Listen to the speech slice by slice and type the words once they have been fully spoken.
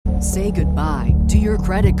Say goodbye to your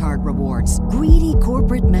credit card rewards. Greedy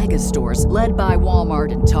corporate mega stores, led by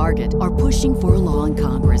Walmart and Target, are pushing for a law in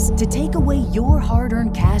Congress to take away your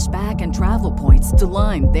hard-earned cash back and travel points to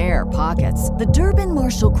line their pockets. The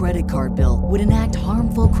Durbin-Marshall credit card bill would enact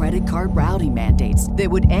harmful credit card routing mandates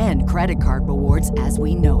that would end credit card rewards as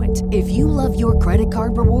we know it. If you love your credit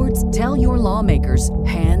card rewards, tell your lawmakers,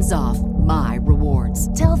 hands off my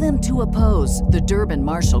rewards. Tell them to oppose the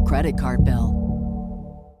Durbin-Marshall credit card bill.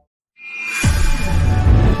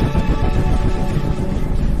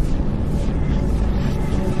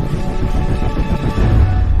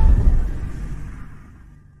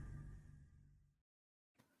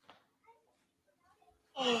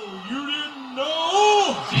 Oh, you didn't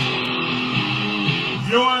know?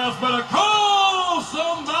 Your ass better call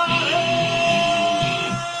somebody!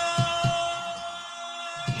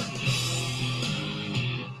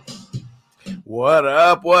 What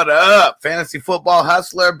up? What up? Fantasy Football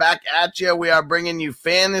Hustler back at you. We are bringing you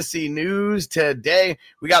fantasy news today.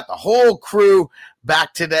 We got the whole crew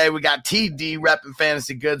back today. We got TD repping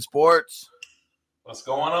Fantasy Good Sports. What's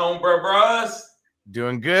going on, bros?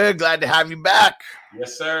 Doing good. Glad to have you back.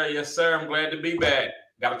 Yes, sir. Yes, sir. I'm glad to be back.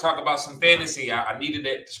 Got to talk about some fantasy. I needed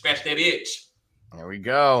it to scratch that itch. There we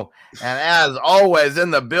go. And as always,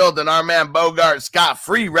 in the building, our man Bogart Scott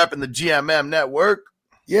Free repping the GMM Network.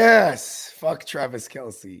 Yes. Fuck Travis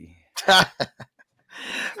Kelce. All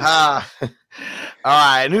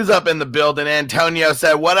right. And who's up in the building? Antonio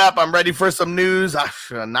said, what up? I'm ready for some news.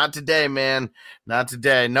 Not today, man. Not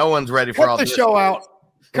today. No one's ready for all this. Cut the show out.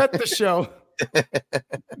 Cut the show.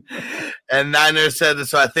 And Niners said,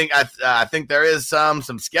 so I think there is some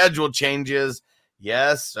schedule changes.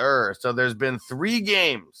 Yes, sir. So there's been 3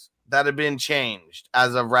 games that have been changed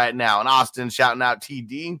as of right now. And Austin shouting out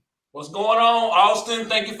TD. What's going on, Austin?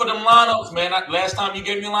 Thank you for them lineups, man. Last time you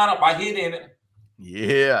gave me a lineup, I hit in it.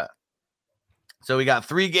 Yeah. So we got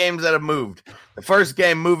 3 games that have moved. The first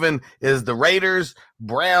game moving is the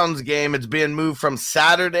Raiders-Browns game. It's being moved from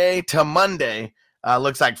Saturday to Monday.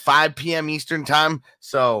 Looks like 5 p.m. Eastern time.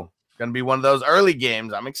 So going to be one of those early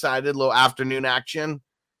games. I'm excited. A little afternoon action.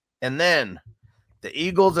 And then the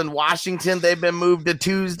Eagles and Washington, they've been moved to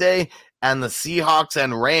Tuesday. And the Seahawks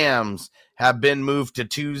and Rams have been moved to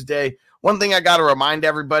Tuesday. One thing I got to remind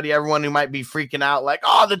everyone who might be freaking out, like,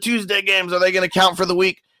 oh, the Tuesday games, are they going to count for the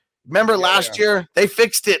week? Remember last year, they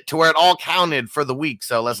fixed it to where it all counted for the week.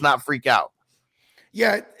 So let's not freak out.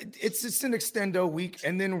 Yeah, it's just an extendo week.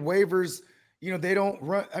 And then waivers, they don't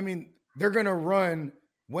run. I mean, they're going to run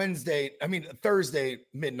Thursday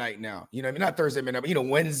midnight now. Not Thursday midnight, but,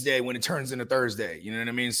 Wednesday when it turns into Thursday. You know what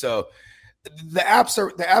I mean? So the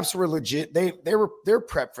apps were legit. They're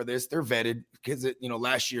prepped for this. They're vetted because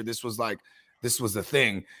last year this was the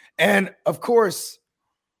thing. And of course,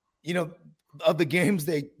 of the games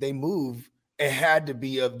they move, it had to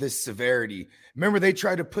be of this severity. Remember, they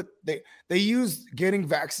tried to they used getting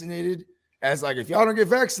vaccinated as like, if y'all don't get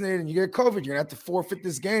vaccinated and you get COVID, you're gonna have to forfeit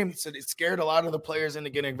this game. So it scared a lot of the players into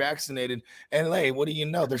getting vaccinated. And what do you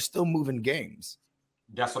know? They're still moving games.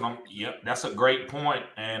 That's what that's a great point.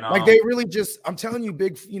 And they really just, I'm telling you,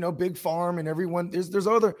 big farm and everyone, there's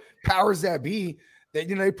other powers that be that,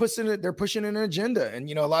 they're pushing an agenda. And,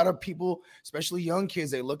 a lot of people, especially young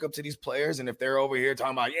kids, they look up to these players. And if they're over here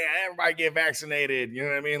talking about, everybody get vaccinated, you know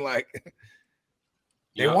what I mean? Like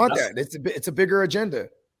they want that. It's a bigger agenda.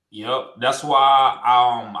 Yep, that's why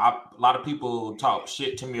a lot of people talk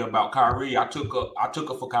shit to me about Kyrie. I took up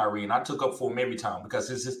for Kyrie, and I took up for him every time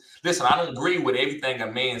because listen, I don't agree with everything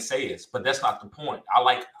a man says, but that's not the point.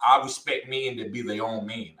 I respect men to be their own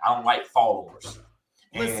men. I don't like followers.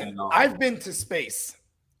 Listen, I've been to space,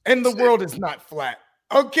 and the world is not flat.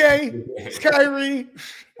 Okay, Kyrie.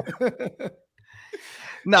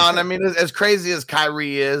 No, and I mean, as crazy as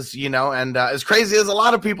Kyrie is, and as crazy as a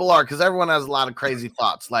lot of people are, because everyone has a lot of crazy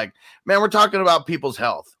thoughts. Like, man, we're talking about people's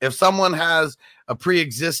health. If someone has a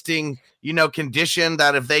pre-existing, condition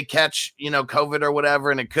that if they catch, COVID or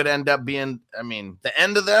whatever, and it could end up being, the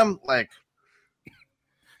end of them, like,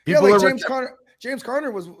 people James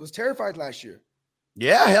Conner was terrified last year.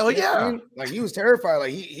 Yeah, hell yeah. Like, he was terrified.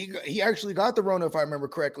 Like, he actually got the Rona, if I remember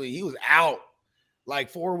correctly. He was out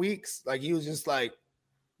like 4 weeks. Like, he was just like,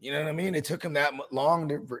 you know what I mean? It took him that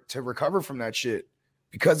long to recover from that shit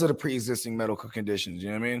because of the pre-existing medical conditions. You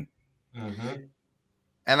know what I mean? Mm-hmm.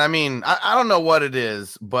 And I mean, I don't know what it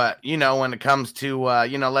is, but, when it comes to,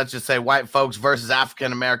 let's just say white folks versus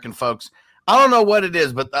African-American folks, I don't know what it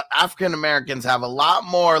is, but the African-Americans have a lot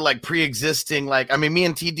more like pre-existing, me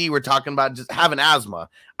and TD were talking about just having asthma.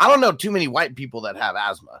 I don't know too many white people that have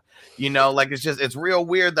asthma, it's real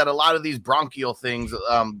weird that a lot of these bronchial things,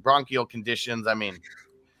 bronchial conditions,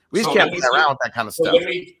 We just can't play around with that kind of stuff. Let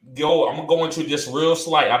me go. I'm gonna go into this real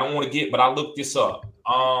slight. I don't want to get, but I looked this up.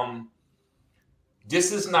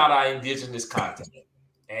 This is not our indigenous continent.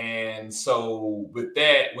 And so with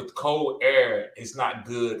that, with cold air, it's not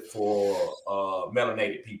good for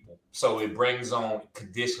melanated people. So it brings on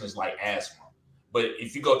conditions like asthma. But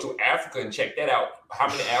if you go to Africa and check that out, how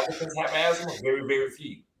many Africans have asthma? Very, very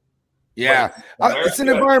few. Yeah, it's an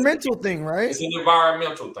environmental thing, right? It's an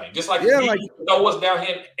environmental thing. Just like, you know what's down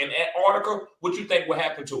here in Antarctica, what you think would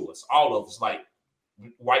happen to us? All of us, like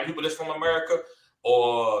white people that's from America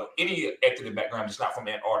or any ethnic background that's not from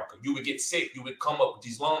Antarctica. You would get sick. You would come up with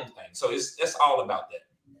these lung things. So it's all about that.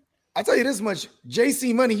 I tell you this much,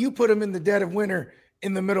 JC Money, you put him in the dead of winter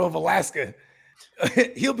in the middle of Alaska,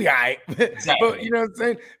 he'll be all right. Exactly. But you know what I'm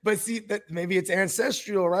saying? But see, that maybe it's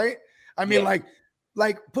ancestral, right? I mean, like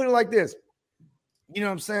put it like this. You know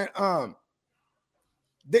what I'm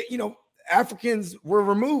saying? Africans were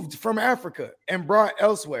removed from Africa and brought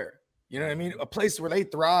elsewhere. You know what I mean? A place where they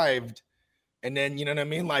thrived. And then, you know what I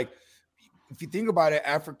mean? Like, if you think about it,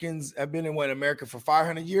 Africans have been in America for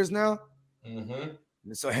 500 years now.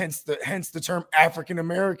 Mm-hmm. So hence the term African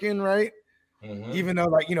American, right? Mm-hmm. Even though,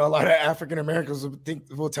 like, a lot of African Americans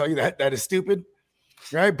will tell you that is stupid,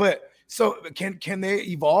 right? But so can they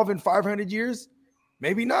evolve in 500 years?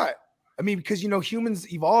 Maybe not. I mean, because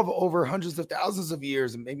humans evolve over hundreds of thousands of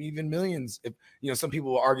years and maybe even millions. If some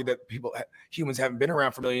people will argue that humans haven't been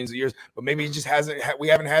around for millions of years, but maybe it just we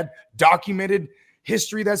haven't had documented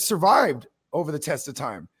history that's survived over the test of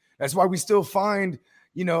time. That's why we still find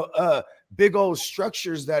big old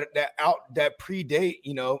structures that predate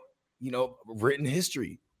written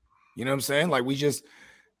history. You know what I'm saying? Like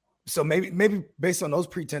so maybe based on those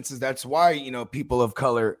pretenses, that's why people of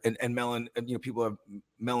color and people of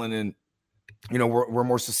melanin, we're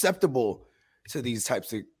more susceptible to these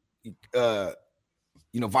types of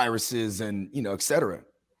viruses and et cetera.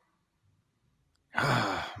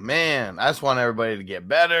 Man, I just want everybody to get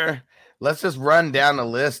better. Let's just run down a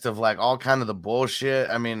list of like all kind of the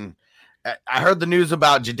bullshit. I mean, I heard the news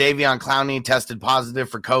about Jadeveon Clowney tested positive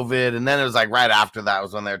for COVID, and then it was like right after that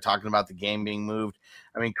was when they were talking about the game being moved.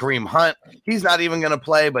 I mean, Kareem Hunt, he's not even going to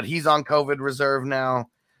play, but he's on COVID reserve now.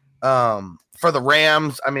 For the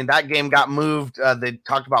Rams, I mean, that game got moved. They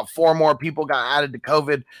talked about 4 more people got added to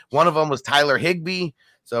COVID. One of them was Tyler Higbee.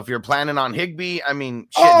 So if you're planning on Higbee, I mean,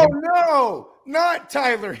 shit. Oh, no, not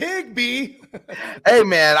Tyler Higbee. Hey,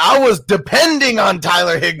 man, I was depending on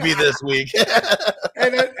Tyler Higbee this week.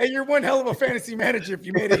 and you're one hell of a fantasy manager if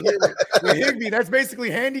you made it with Higbee. That's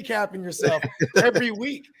basically handicapping yourself every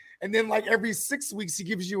week. And then like every 6 weeks, he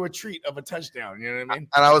gives you a treat of a touchdown. You know what I mean?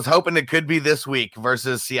 And I was hoping it could be this week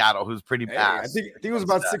versus Seattle, who's pretty bad. I think it was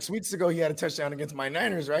about 6 weeks ago. He had a touchdown against my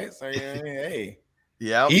Niners, right? So hey,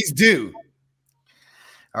 yeah, he's due.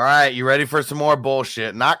 All right, you ready for some more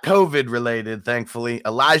bullshit? Not COVID related, thankfully.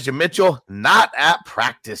 Elijah Mitchell not at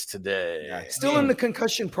practice today. Still in the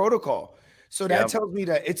concussion protocol. So that tells me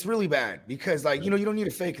that it's really bad because, like, you don't need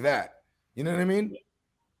to fake that. You know what I mean?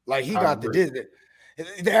 Like he got the.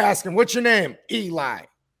 They ask him, "What's your name?" Eli. And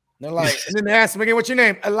they're like, and then they ask him again, "What's your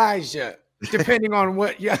name?" Elijah. Depending on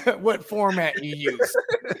what format you use.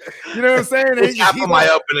 You know what I'm saying? It's half of my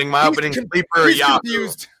opening sleeper. He's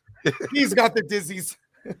confused. He's got the dizzies.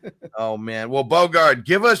 Oh man. Well, Bogard,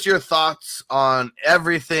 give us your thoughts on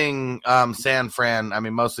everything San Fran. I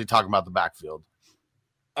mean, mostly talking about the backfield.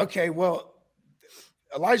 Okay, well,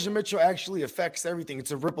 Elijah Mitchell actually affects everything.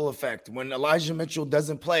 It's a ripple effect. When Elijah Mitchell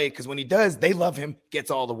doesn't play, because when he does, they love him,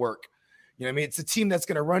 gets all the work. You know what I mean? It's a team that's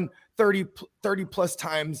going to run 30 plus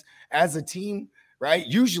times as a team, right?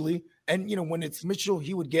 Usually. And, when it's Mitchell,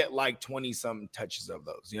 he would get like 20 some touches of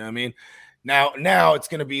those. You know what I mean? Now it's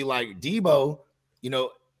going to be like Debo,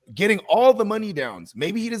 getting all the money downs.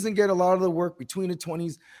 Maybe he doesn't get a lot of the work between the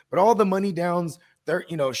 20s, but all the money downs, third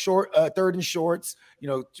and shorts,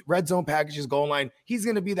 red zone packages, goal line. He's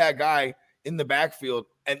going to be that guy in the backfield.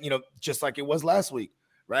 And, just like it was last week.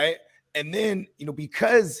 Right. And then,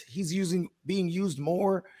 because he's being used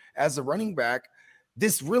more as a running back,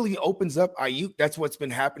 this really opens up Ayuk. That's what's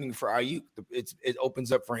been happening for Ayuk. It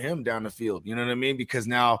opens up for him down the field. You know what I mean? Because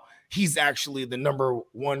now he's actually the number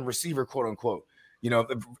one receiver, quote unquote,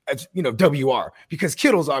 WR, because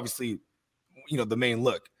Kittle's obviously, the main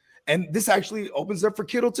look. And this actually opens up for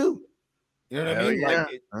Kittle too. You know what I mean? Yeah.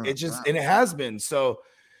 Like and it has been. So,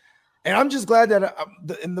 and I'm just glad that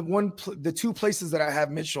the 2 places that I have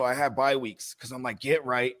Mitchell, I have bye weeks because I'm like, get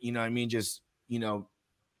right. You know what I mean? Just,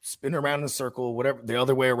 spin around in a circle, whatever, the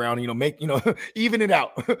other way around, make, even it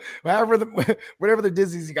out. whatever the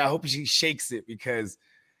dizzies you got, I hope she shakes it because,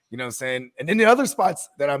 you know what I'm saying? And then the other spots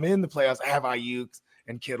that I'm in the playoffs, I have Ayuk,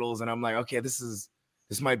 and Kittles, and I'm like, okay, this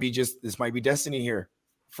might be destiny here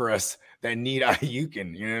for us that need Ayuk,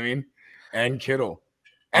 and you know what I mean, and Kittle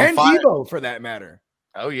and Debo for that matter.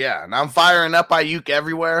 Oh yeah, and I'm firing up Ayuk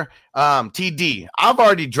everywhere. TD, I've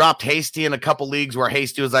already dropped Hasty in a couple leagues where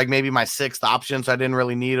Hasty was like maybe my 6th option, so I didn't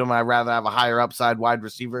really need him. I'd rather have a higher upside wide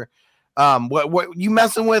receiver. What you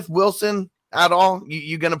messing with Wilson at all?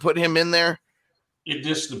 You gonna put him in there? It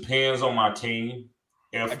just depends on my team.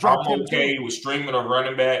 If I'm okay with streaming a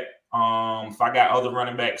running back, if I got other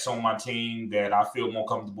running backs on my team that I feel more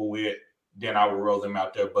comfortable with, then I will roll them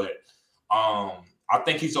out there. But I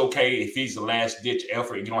think he's okay if he's the last ditch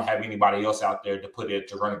effort and you don't have anybody else out there to put it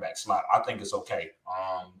to running back slot. I think it's okay.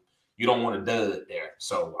 You don't want to dud there.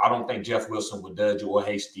 So I don't think Jeff Wilson would dud you or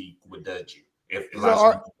Hasty would dud you.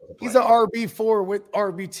 He's an RB4 with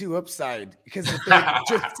RB2 upside because they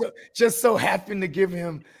just so happen to give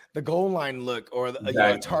him the goal line look or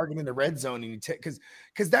the target in the red zone. And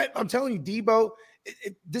because that I'm telling you, Debo,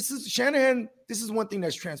 this is Shanahan. This is one thing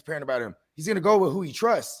that's transparent about him. He's going to go with who he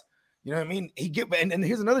trusts. You know what I mean? And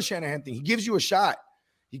here's another Shanahan thing. He gives you a shot.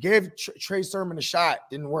 He gave Trey Sermon a shot.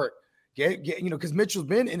 Didn't work. Because Mitchell's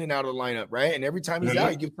been in and out of the lineup, right? And every time he's out,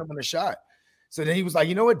 he gives someone a shot. So then he was like,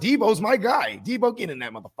 you know what? Debo's my guy. Debo, get in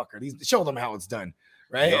that motherfucker. Show them how it's done,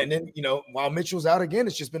 right? Yep. And then, while Mitchell's out again,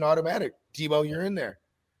 it's just been automatic. Debo, you're in there.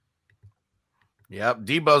 Yep,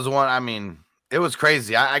 Debo's the one. I mean, it was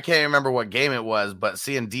crazy. I can't remember what game it was, but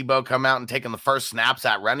seeing Debo come out and taking the first snaps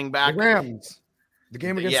at running back. The Rams. The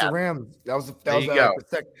game against the Rams. That was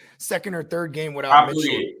the second or third game without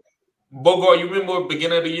Mitchell. Bogart, you remember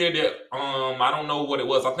beginning of the year that I don't know what it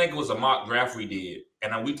was. I think it was a mock draft we did,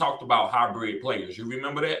 and we talked about hybrid players. You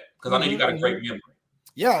remember that? Because I know you got a great memory.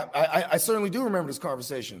 Yeah, I certainly do remember this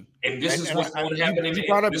conversation. And this is what's going to happen. You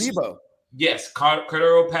brought up Debo. Yes,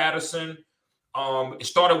 Cordero Patterson. It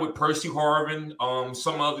started with Percy Harvin,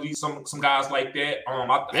 some guys like that.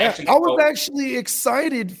 I was actually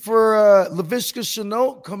excited for Laviska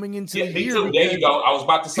Shenault coming into the year. There you go. I was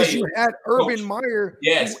about to say you had Urban Meyer, who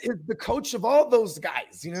is the coach of all those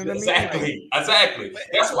guys. You know what I mean? Exactly.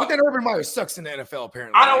 That's why. But then Urban Meyer sucks in the NFL.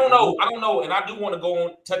 Apparently, I don't know, and I do want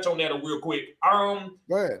to touch on that real quick. Go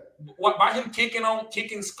ahead. What by him kicking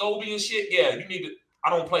Scobie and shit? Yeah, you need to. I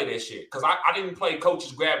don't play that shit because I didn't play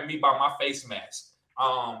coaches grabbing me by my face mask.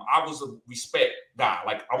 I was a respect guy.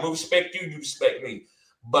 Like, I'm gonna respect you, you respect me.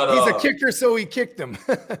 But he's a kicker, so he kicked him.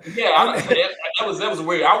 that was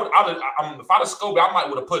weird. If I'd have Scobie, I might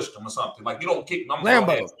would have pushed him or something. Like, you don't kick me.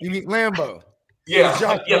 Lambo. You mean Lambo? Yeah,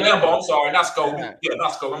 Lambo. I'm sorry, not Scobie. Yeah,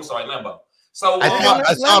 not Scobie. I'm sorry, Lambo. So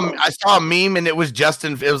I saw a meme and it was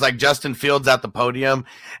Justin. It was like Justin Fields at the podium,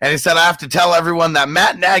 and he said, "I have to tell everyone that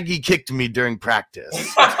Matt Nagy kicked me during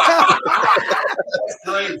practice." That's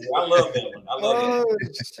crazy. I love that one. I love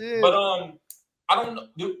that. Shit. But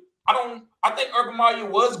I think Urban Meyer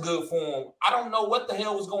was good for him. I don't know what the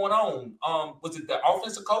hell was going on. Was it the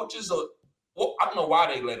offensive coaches or? Well, I don't know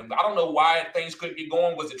why they let him. I don't know why things couldn't get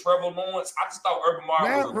going. Was it Trevor Lawrence? I just thought Urban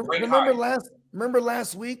Meyer was a great hire. Remember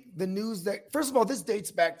last week, the news that, first of all, this dates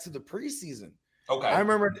back to the preseason. Okay. I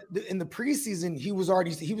remember in the preseason, he was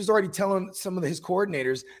already telling some of his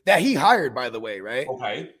coordinaters that he hired, by the way, right?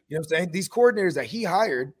 Okay. You know what I'm saying? These coordinators that he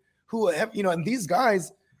hired who have, and these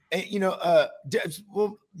guys,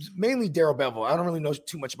 mainly Darrell Bevell. I don't really know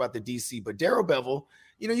too much about the DC, but Darrell Bevell,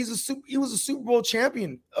 he was a Super Bowl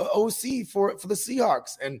champion, OC for the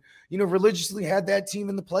Seahawks, and religiously had that team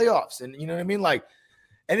in the playoffs, and you know what I mean, like.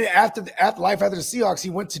 And then after the Seahawks, he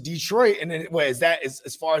went to Detroit, and then is that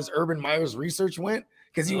as far as Urban Meyer's research went?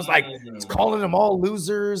 Because he was like calling them all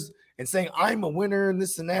losers and saying I'm a winner and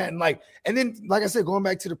this and that, and then like I said, going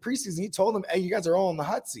back to the preseason, he told them, "Hey, you guys are all in the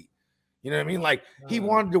hot seat." You know what I mean? Like he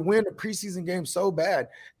wanted to win a preseason game so bad,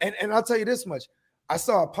 and I'll tell you this much: I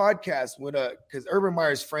saw a podcast with because Urban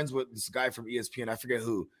Meyer's friends with this guy from ESPN, I forget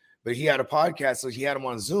who. But he had a podcast, so he had him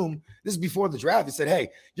on Zoom. This is before the draft. He said,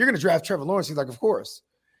 "Hey, you're going to draft Trevor Lawrence." He's like, "Of course."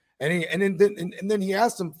 And then he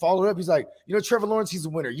asked him, followed up. He's like, Trevor Lawrence, he's a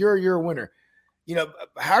winner. You're a winner.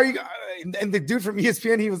 How are you? And the dude from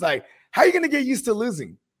ESPN, he was like, "How are you going to get used to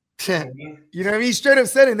losing?" You know what I mean? He straight up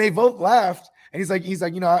said it, and they both laughed. And he's like,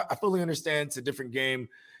 I fully understand it's a different game,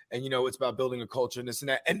 and it's about building a culture and this and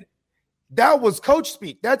that. And that was coach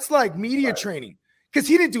speak. That's like media training, because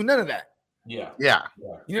he didn't do none of that. Yeah. You know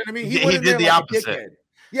what I mean? He did the opposite.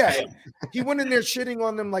 Yeah, he went in there shitting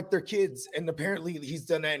on them like they're kids, and apparently he's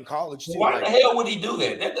done that in college too. Why the hell would he do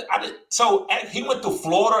that? So he went to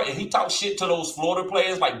Florida and he talked shit to those Florida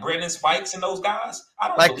players like Brendan Spikes and those guys. I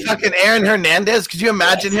don't like fucking Aaron Hernandez. Could you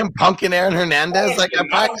imagine him punking Aaron Hernandez like at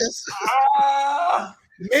practice?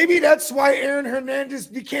 Maybe that's why Aaron Hernandez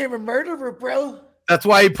became a murderer, bro. That's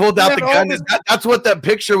why he pulled out Yeah, the all gun. this- That's what that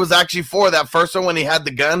picture was actually for. That first one when he had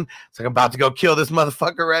the gun. It's like, I'm about to go kill this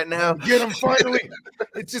motherfucker right now. Get him finally.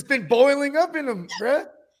 It's just been boiling up in him, bruh.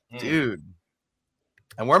 Dude.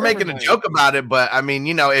 And we're Never making a mind. joke about it, but I mean,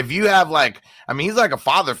 if you have he's like a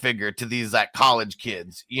father figure to these like college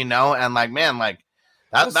kids, and like, man, like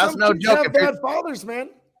that's Some no kids joke. have If you're- bad fathers, man.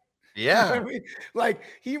 yeah. I mean, like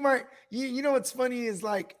he might. You know what's funny is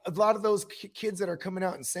like a lot of those kids that are coming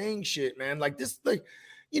out and saying shit, man. Like this, like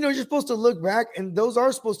you're supposed to look back, and those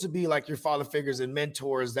are supposed to be like your father figures and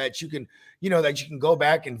mentors that you can, that you can go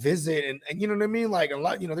back and visit, and you know what I mean. Like a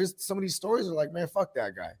lot, there's some of these stories are like, man, fuck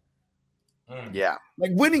that guy. Yeah.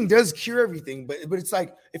 Like winning does cure everything, but it's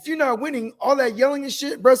like if you're not winning, all that yelling and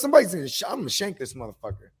shit, bro. Somebody's gonna I'm gonna shank this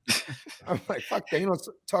motherfucker. I'm like, fuck that. You don't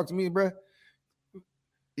talk to me, bro.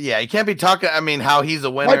 Yeah, you can't be talking. I mean, how he's a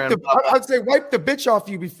winner. I'd say wipe the bitch off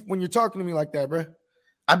you when you're talking to me like that, bro.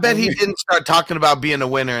 I bet he didn't start talking about being a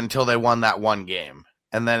winner until they won that one game.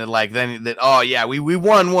 And then oh yeah, we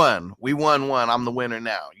won one. We won one. I'm the winner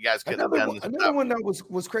now. You guys could have done this. Another one that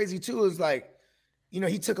was crazy too is like,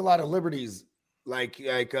 he took a lot of liberties. Like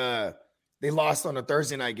they lost on a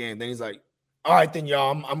Thursday night game. Then he's like, all right, then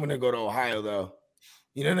y'all, I'm gonna go to Ohio though.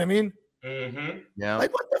 You know what I mean? Mm-hmm. Yeah.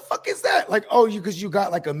 Like, what the fuck is that? Like, oh, because you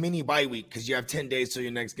got like a mini bye week because you have 10 days till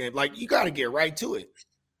your next game. Like, you got to get right to it.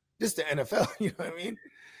 This the NFL, you know what I mean?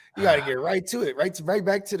 You got to get right to it, right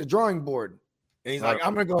back to the drawing board. And he's like,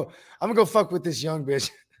 I'm gonna go fuck with this young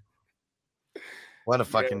bitch. What a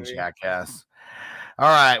fucking jackass. All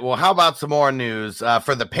right. Well, how about some more news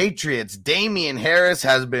for the Patriots? Damian Harris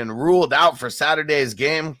has been ruled out for Saturday's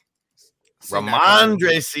game.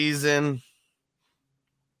 Ramondre season.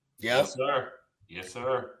 Yep. Yes,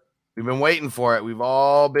 sir. We've been waiting for it. We've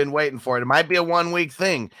all been waiting for it. It might be a 1 week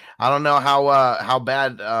thing. I don't know how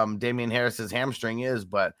bad Damian Harris's hamstring is,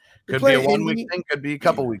 but could be a 1 week thing. Could be a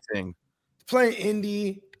couple week thing. Playing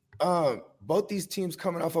Indy, both these teams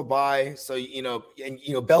coming off a bye, so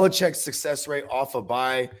Belichick's success rate off a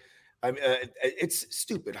bye. I mean, it's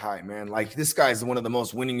stupid high, man. Like this guy's one of the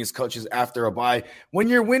most winningest coaches after a bye. When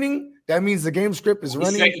you're winning, that means the game script is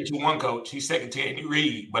running. He's second to one coach. He's second to Andy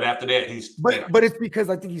Reid, but after that, he's. But it's because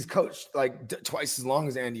I think he's coached like twice as long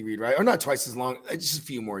as Andy Reid, right? Or not twice as long, just a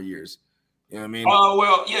few more years. You know what I mean? Oh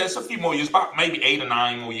well, yeah, it's a few more years, about maybe 8 or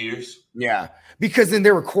 9 more years. Yeah, because then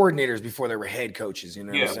they were coordinators before they were head coaches. You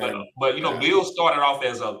know, what I'm saying? but Bill started off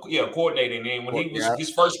as a coordinator, and then when he was his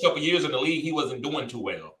first couple years in the league, he wasn't doing too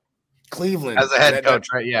well. Cleveland as a head coach,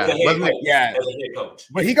 right? Yeah, as a head coach.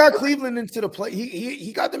 But he got Cleveland into the play.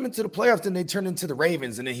 He got them into the playoffs, and they turned into the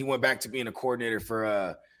Ravens, and then he went back to being a coordinator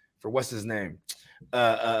for what's his name,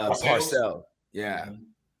 Parcells. Yeah, Mm-hmm.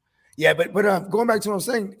 yeah. But going back to what I'm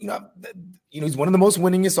saying, he's one of the most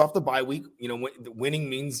winningest off the bye week. Winning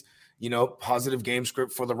means positive game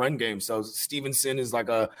script for the run game. So Stevenson is like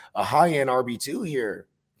a high end RB2 here.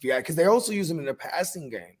 Yeah, because they also use him in the passing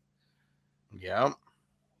game. Yeah.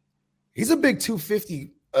 He's a big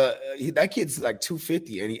 250. That kid's like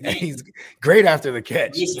 250, and he's great after the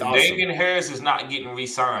catch. Listen, awesome. Damian Harris is not getting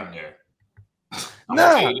re-signed there.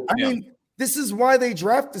 No, I mean, this is why they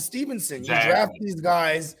drafted Stevenson. Exactly. You draft these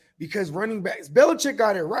guys because running backs. Belichick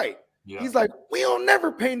got it right. Yeah. He's like, we don't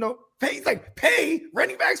never pay He's like, pay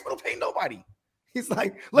running backs, but don't pay nobody. He's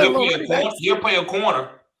like, he'll pay a corner.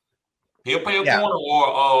 He'll pay a corner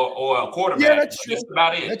or a quarterback. Yeah, that's true. That's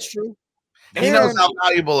about it. That's true. He knows how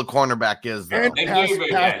valuable a cornerback is, though. And pass rusher,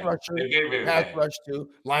 pass bad. rush too.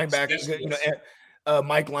 Linebackers,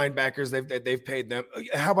 Mike linebackers. They've paid them.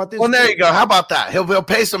 How about this? Well, there you go. How about that? He'll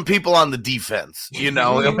pay some people on the defense. He'll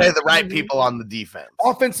pay the right people on the defense.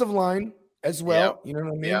 Offensive line as well. Yep. You know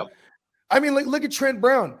what I mean? Yep. I mean, look at Trent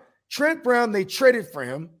Brown. Trent Brown, they traded for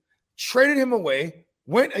him, traded him away,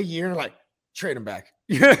 went a year and like trade him back.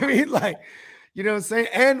 You know what I mean? Like, you know what I'm saying?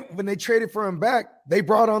 And when they traded for him back, they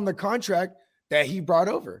brought on the contract that he brought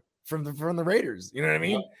over from the Raiders. You know what I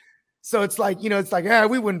mean? Yeah. So it's like,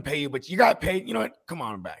 we wouldn't pay you, but you got paid. You know what? Come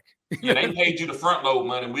on back. Yeah, they paid you the front load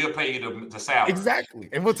money. We'll pay you the salary. Exactly.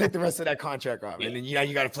 And we'll take the rest of that contract off. Yeah. And then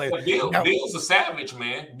you got to play. But Bill's a savage,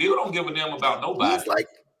 man. Bill don't give a damn about nobody. He's like,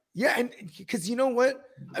 yeah, and because you know what?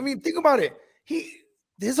 I mean, think about it.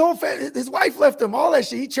 His whole family, his wife left him, all that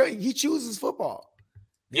shit. He chooses football.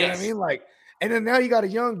 You know what I mean? Like, and then now you got a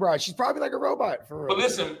young bride. She's probably like a robot for real. But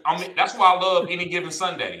listen, I mean, that's why I love Any Given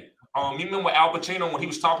Sunday. You remember Al Pacino when he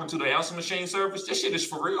was talking to the answer machine service? This shit is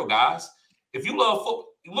for real, guys. If you love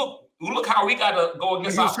football, look how we got to go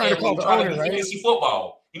against our family trying to do fantasy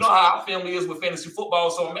football. You know how our family is with fantasy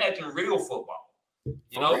football, so imagine real football.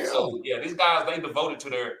 So yeah, these guys, they devoted to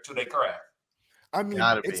their craft. I mean,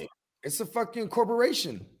 it's a fucking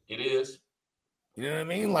corporation. It is. You know what I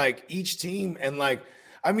mean? Like each team, and like,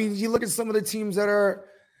 I mean, you look at some of the teams that are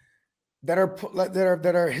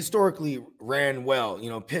historically ran well. You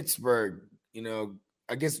know, Pittsburgh. You know,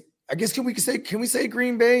 I guess can we say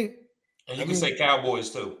Green Bay? And you can say Cowboys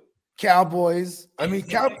too. Cowboys. I mean,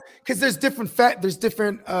 because there's different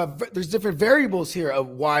variables here of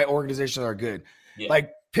why organizations are good. Yeah.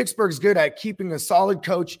 Like Pittsburgh's good at keeping a solid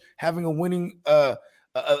coach, having a winning a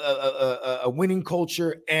winning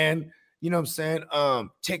culture, and you know what I'm saying,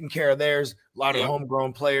 taking care of theirs, a lot of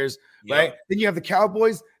homegrown players, right? Then you have the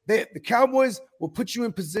Cowboys. The Cowboys will put you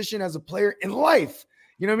in position as a player in life.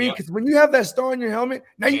 You know what I mean? Because when you have that star on your helmet,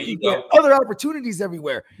 now you can get other opportunities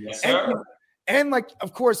everywhere. Yes, sir. And like,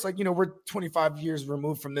 of course, like, you know, we're 25 years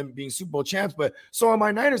removed from them being Super Bowl champs, but so are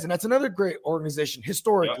my Niners, and that's another great organization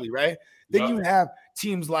historically, right? Then you have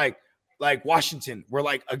teams like Washington, where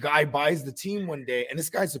like a guy buys the team one day, and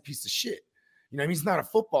this guy's a piece of shit. You know what I mean? He's not a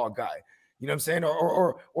football guy. You know what I'm saying?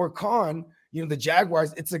 Or Khan, you know, the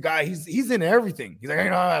Jaguars, it's a guy, he's into everything. He's like,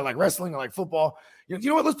 you know, I like wrestling, I like football. You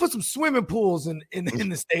know what? Let's put some swimming pools in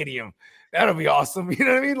the stadium. That'll be awesome. You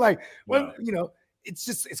know what I mean? Like, when, you know,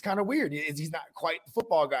 it's kind of weird. He's not quite the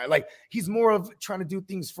football guy. Like, he's more of trying to do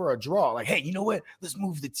things for a draw. Like, hey, you know what? Let's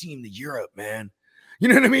move the team to Europe, man. You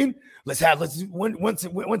know what I mean? Let's once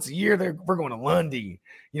a year we're going to London.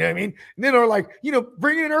 You know what I mean? And then, or like, you know,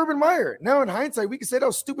 bring in Urban Meyer. Now in hindsight, we can say that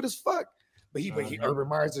was stupid as fuck. But Urban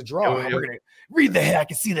Meyer's a draw. We're gonna read I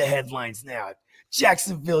can see the headlines now.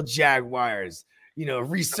 Jacksonville Jaguars, you know,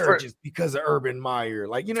 resurgence because of Urban Meyer.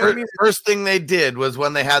 Like, you know what I mean? First thing they did was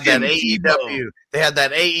when they had that AEW. They had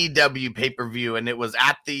that AEW pay-per-view, and it was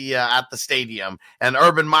at the stadium. And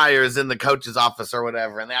Urban Meyer is in the coach's office or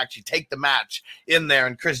whatever, and they actually take the match in there.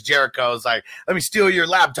 And Chris Jericho is like, "Let me steal your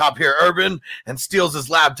laptop here, Urban," and steals his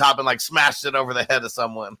laptop and like smashed it over the head of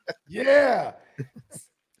someone. Yeah,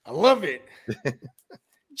 I love it.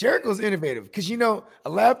 Jericho's innovative because, you know, a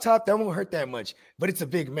laptop that won't hurt that much, but it's a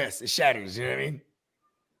big mess. It shatters. You know what I mean?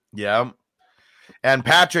 Yeah. And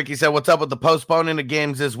Patrick, he said, "What's up with the postponing of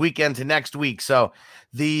games this weekend to next week?" So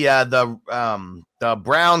the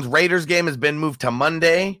Browns Raiders game has been moved to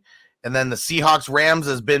Monday, and then the Seahawks Rams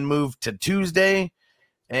has been moved to Tuesday.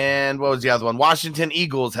 And what was the other one? Washington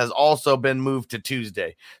Eagles has also been moved to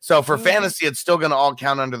Tuesday. So for fantasy, it's still going to all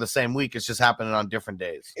count under the same week. It's just happening on different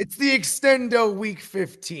days. It's the extendo week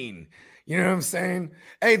 15. You know what I'm saying?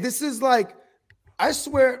 Hey, this is like, I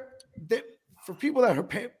swear that for people that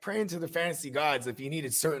are praying to the fantasy gods, if you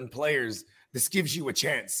needed certain players, this gives you a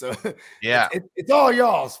chance. So yeah, it's all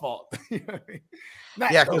y'all's fault. You know what I mean?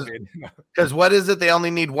 Because what is it? They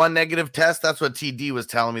only need one negative test. That's what TD was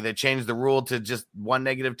telling me. They changed the rule to just one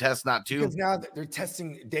negative test, not two. Because now they're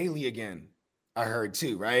testing daily again. I heard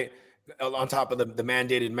too, right? On top of the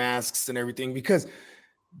mandated masks and everything, because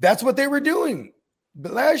that's what they were doing.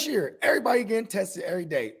 But last year, everybody getting tested every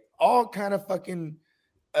day, all kind of fucking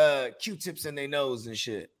Q-tips in their nose and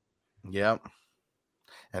shit. Yep.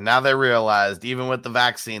 And now they realized, even with the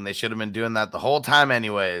vaccine, they should have been doing that the whole time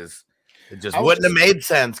anyways. It just wouldn't have made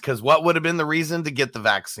sense, because what would have been the reason to get the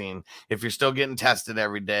vaccine if you're still getting tested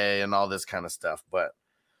every day and all this kind of stuff? But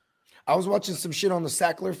I was watching some shit on the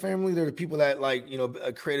Sackler family. They're the people that, like, you know,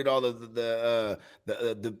 created all the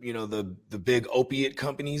you know, the big opiate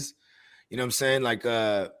companies. You know what I'm saying? Like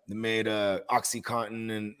they made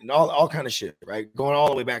OxyContin and all kind of shit, right? Going all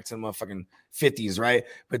the way back to the motherfucking 50s, right?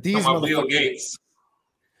 But these Bill Gates.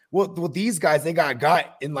 Well, these guys, they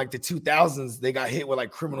got in like the 2000s, they got hit with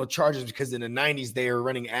like criminal charges because in the 90s they were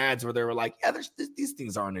running ads where they were like, yeah, these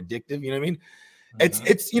things aren't addictive. You know what I mean? Mm-hmm.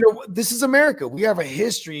 It's you know, this is America. We have a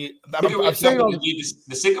history. The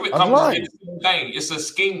sick of it comes with the same thing. It's a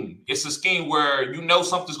scheme. It's a scheme where you know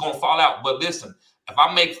something's gonna fall out. But listen, if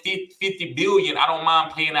I make 50 billion, I don't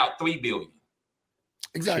mind paying out 3 billion.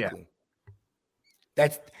 Exactly. Yeah.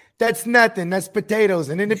 That's nothing. That's potatoes.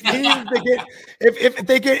 And then if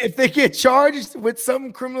they get charged with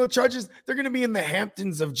some criminal charges, they're gonna be in the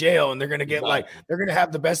Hamptons of jail, and they're gonna get they're gonna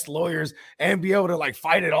have the best lawyers and be able to like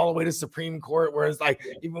fight it all the way to Supreme Court. Whereas like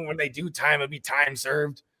even when they do time, it'll be time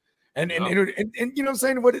served, and you know what I'm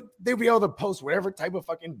saying? They'll be able to post whatever type of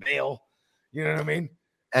fucking bail. You know what I mean?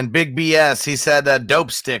 And Big BS, he said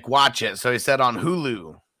Dope Stick, watch it. So he said on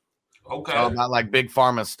Hulu. Okay. All about like big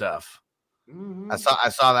pharma stuff. Mm-hmm. I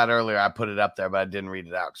saw that earlier. I put it up there, but I didn't read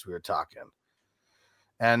it out because we were talking.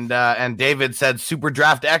 And David said Super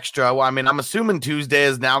Draft Extra. Well, I mean, I'm assuming Tuesday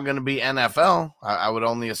is now going to be NFL. I would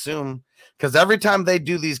only assume, because every time they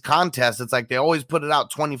do these contests, it's like they always put it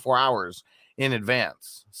out 24 hours in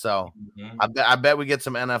advance. So I bet we get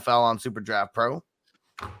some NFL on Super Draft Pro.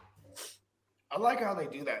 I like how they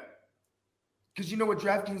do that. Because you know what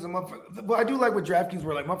DraftKings, well, I do like what DraftKings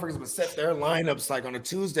were like. Motherfuckers would set their lineups like on a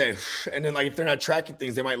Tuesday, and then like if they're not tracking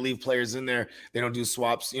things, they might leave players in there. They don't do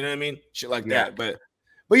swaps. You know what I mean? Shit like that. But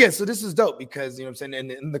yeah, so this is dope because you know what I'm saying.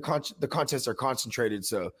 And the contests are concentrated.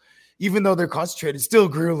 So even though they're concentrated, still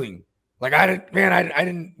grueling. Like I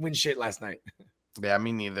didn't win shit last night. Yeah,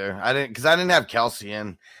 me neither. I didn't have Kelsey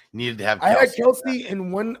in. Needed to have. I had Kelsey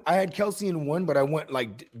in one. But I went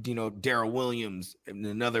like Darrell Williams in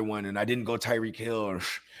another one, and I didn't go Tyreek Hill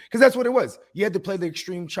because that's what it was. You had to play the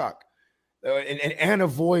extreme chalk and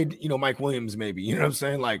avoid Mike Williams maybe. You know what I'm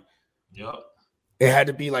saying? Like, it had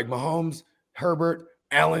to be like Mahomes, Herbert,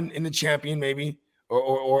 Allen in the champion maybe,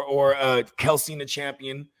 or Kelsey in the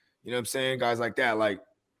champion. You know what I'm saying? Guys like that, like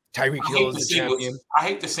Tyreek Hill is the champion. I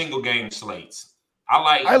hate the single game slates.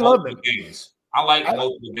 I love it. Games. I like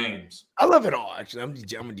multiple games. I love it all. Actually,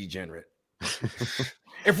 I'm a degenerate.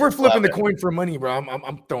 If we're flipping the coin for money, bro,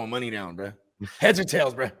 I'm throwing money down, bro. Heads or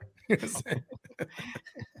tails, bro.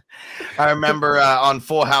 I remember on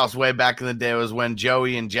Full House way back in the day was when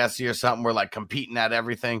Joey and Jesse or something were like competing at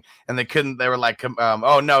everything, and they were like,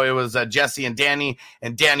 oh no, it was Jesse and Danny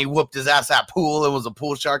whooped his ass at pool. It was a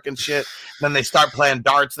pool shark and shit. Then they start playing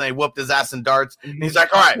darts, and they whooped his ass in darts. And he's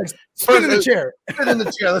like, all right, spin in the chair. Spin in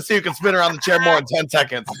the chair. Let's see who can spin around the chair more in 10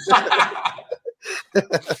 seconds.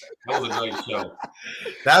 That was a great show.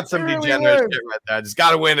 That's some degenerate shit right there. Just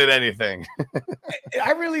got to win at anything.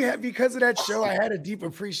 I really had, because of that show, I had a deep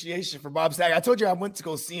appreciation for Bob Saget. I told you I went to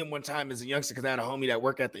go see him one time as a youngster because I had a homie that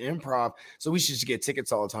worked at the Improv. So we should just get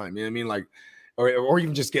tickets all the time. You know what I mean? Like, or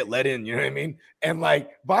even just get let in. You know what I mean? And like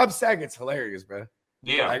Bob Saget's hilarious, bro.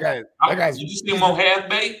 Yeah. That guy's. Did you see him on Half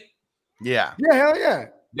Baked? Yeah. Yeah, hell yeah.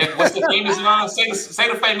 What's the famous line? Say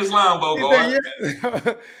the famous line, Bogart.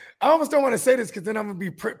 Yeah. I almost don't want to say this because then I'm gonna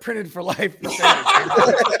be printed for life. For saying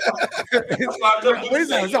what is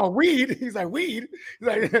that? It's all weed. He's like, weed. He's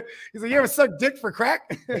like, you ever suck dick for crack?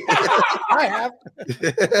 I have.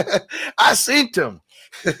 I seen him.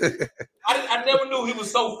 I never knew he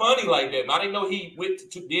was so funny like that. I didn't know he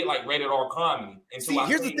did like rated R comedy. See,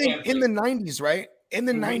 here's the thing: in the '90s, right? In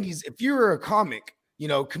the '90s, if you were a comic,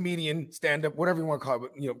 comedian, stand-up, whatever you want to call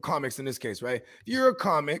it, comics in this case, right? If you're a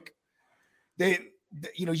comic,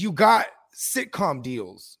 you got sitcom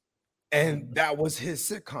deals, and that was his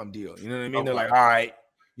sitcom deal. You know what I mean? Okay. They're like, all right,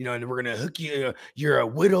 and we're gonna hook you. You're a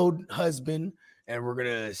widowed husband, and we're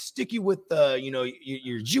gonna stick you with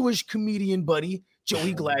your Jewish comedian buddy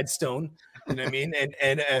Joey Gladstone. You know what I mean?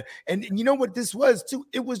 And you know what this was too?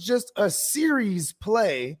 It was just a series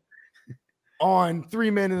play on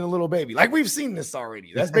Three Men and a Little Baby. Like we've seen this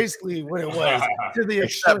already. That's basically what it was to the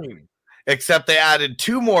extreme. Except they added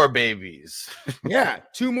 2 more babies. Yeah,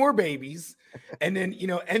 2 more babies. And then,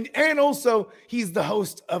 and also he's the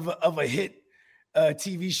host of a hit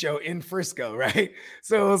TV show in Frisco, right?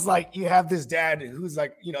 So it was like you have this dad who's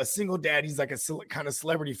like, a single dad. He's like a kind of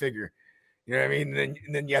celebrity figure. You know what I mean? And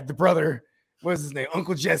then you have the brother, what's his name?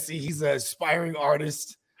 Uncle Jesse. He's an aspiring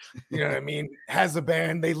artist. You know what I mean? Has a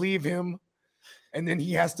band. They leave him. And then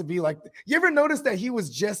he has to be like, you ever notice that he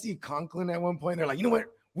was Jesse Conklin at one point? They're like, you know what?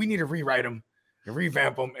 We need to rewrite him and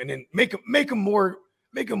revamp him and then make him more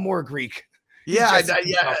Greek. Yeah,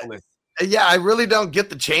 I really don't get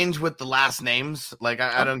the change with the last names. Like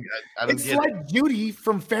I don't it's get like it. Judy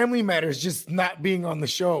from Family Matters just not being on the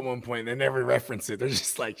show at one point. They never reference it. They're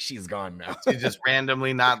just like, she's gone now. She's just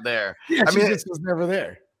randomly not there. Yeah, she just was never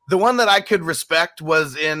there. The one that I could respect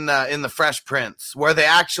was in the Fresh Prince, where they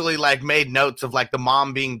actually like made notes of like the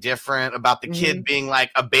mom being different, about the kid being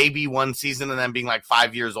like a baby one season and then being like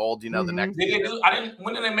 5 years old. The next.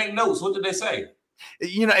 When did they make notes? What did they say?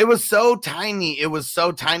 It was so tiny.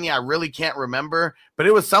 I really can't remember, but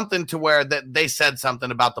it was something to where that they said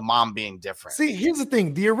something about the mom being different. See, here's the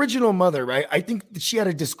thing: the original mother, right? I think she had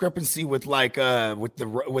a discrepancy with like with the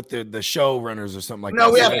showrunners or something like that.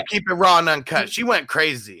 No, we have to keep it raw and uncut. She went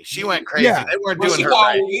crazy. Yeah. They weren't doing her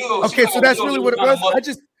right. Okay, so that's really what it was. I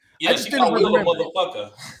just didn't remember.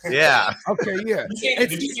 Motherfucker. Yeah. Okay. Yeah.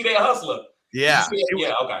 Did you see that Hustler? Yeah.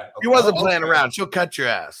 Okay. She wasn't playing around. She'll cut your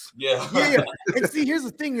ass. Yeah. Yeah. And see, here's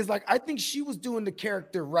the thing: is like I think she was doing the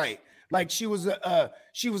character right. Like she was a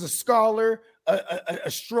scholar,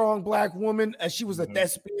 a strong Black woman. She was a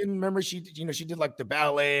thespian. Remember, she did like the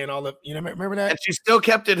ballet and all the, remember that? And she still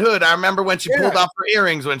kept it hood. I remember when she pulled off her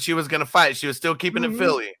earrings when she was gonna fight. She was still keeping it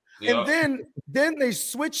Philly. Yeah. And then they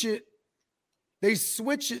switch it. They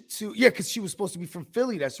switch it to because she was supposed to be from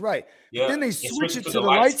Philly. That's right. Yeah. Then they switch it to the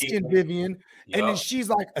light-skinned Vivian, and then she's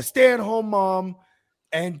like a stay-at-home mom,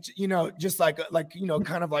 and just like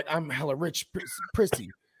kind of like I'm hella rich, prissy.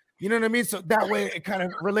 You know what I mean? So that way it kind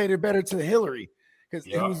of related better to Hillary, because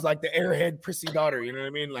he was like the airhead prissy daughter, you know what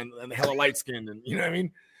I mean? Like, and hella light skinned, and you know what I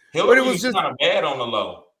mean? Hillary but it was just kind of bad on the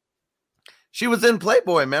low. She was in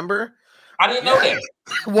Playboy, remember? I didn't know that.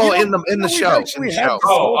 Well, in the show. Okay.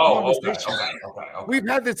 We've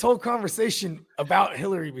had this whole conversation about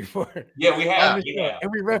Hillary before. Yeah, we have.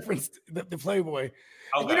 And we referenced the Playboy.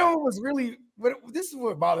 Okay. You know what was really this is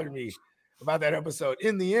what bothered me about that episode.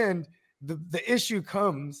 In the end, the issue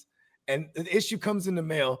comes, and the issue comes in the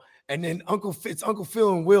mail, and then Uncle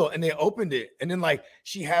Phil and Will, and they opened it, and then like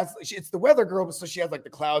it's the weather girl, but so she has like the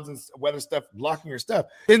clouds and weather stuff blocking her stuff.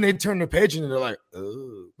 Then they turn the page and they're like,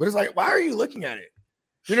 oh, but it's like, why are you looking at it?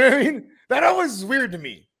 You know what I mean? That always is weird to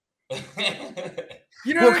me.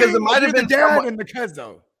 You know, because it might have been the dad and the cousin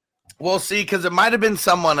though. Well, see, because it might have been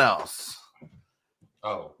someone else.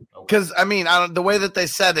 Oh, because I mean, the way that they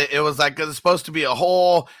said it, it was like it's supposed to be a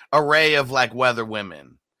whole array of like weather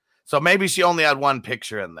women. So maybe she only had one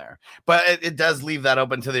picture in there, but it does leave that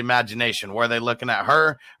open to the imagination. Were they looking at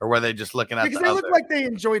her, or were they just looking at? Because they look like they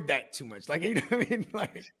enjoyed that too much. Like, you know what I mean?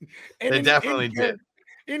 Like, they definitely did.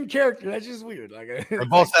 In character, that's just weird. Like, they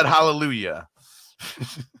both said hallelujah.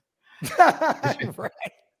 Right.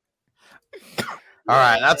 All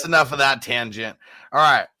right, that's enough of that tangent. All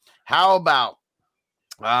right, how about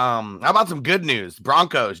some good news?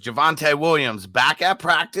 Broncos, Javonte Williams back at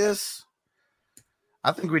practice.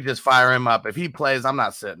 I think we just fire him up. If he plays, I'm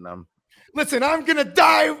not sitting him. Listen, I'm gonna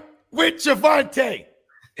die with Javonte.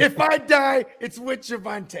 If I die, it's with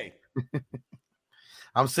Javonte.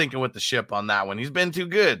 I'm sinking with the ship on that one. He's been too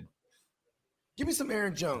good. Give me some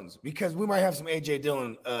Aaron Jones, because we might have some AJ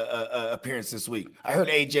Dillon appearance this week. I heard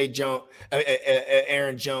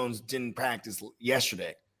Aaron Jones didn't practice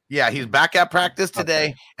yesterday. Yeah, he's back at practice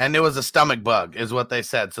today, and it was a stomach bug, is what they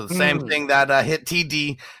said. So the same thing that hit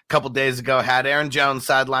TD a couple days ago had Aaron Jones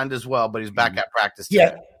sidelined as well, but he's back at practice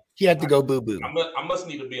today. Yeah, he had to go boo-boo. I must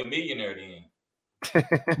need to be a millionaire then.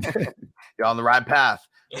 You're on the right path.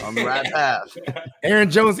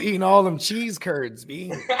 Aaron Jones eating all them cheese curds,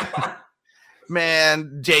 B.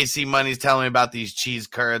 Man, JC Money's telling me about these cheese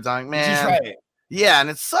curds. I'm like, man. Did you try it? Yeah, and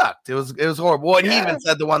it sucked. It was horrible. Well, he even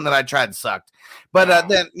said the one that I tried sucked. But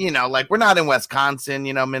then, like we're not in Wisconsin,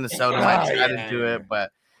 Minnesota might try to do it.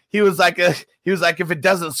 But he was like, if it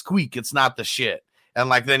doesn't squeak, it's not the shit. And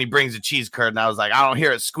like then he brings a cheese curd, and I was like, I don't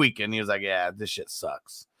hear it squeaking. And he was like, yeah, this shit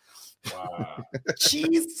sucks. Wow.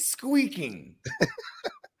 Cheese squeaking.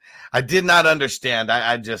 I did not understand.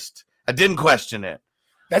 I didn't question it.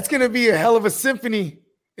 That's gonna be a hell of a symphony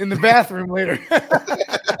in the bathroom later.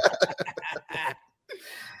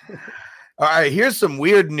 All right, here's some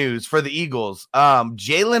weird news for the Eagles.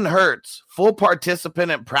 Jalen Hurts, full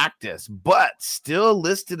participant in practice, but still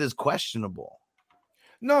listed as questionable.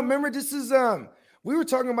 No, remember, this is we were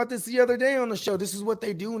talking about this the other day on the show. This is what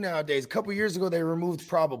they do nowadays. A couple years ago, they removed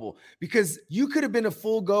probable, because you could have been a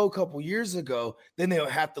full go a couple years ago. Then they'll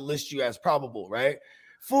have to list you as probable, right?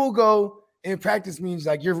 Full go in practice means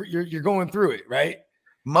like you're going through it, right?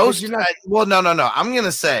 No. I'm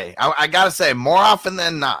gonna say I gotta say more often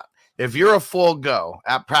than not, if you're a full go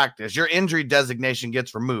at practice, your injury designation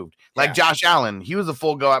gets removed. Like Josh Allen, he was a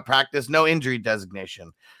full go at practice, no injury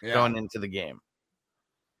designation going into the game.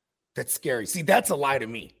 That's scary. See, that's a lie to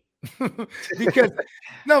me. because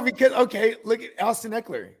okay, look at Austin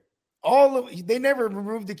Eckler. They never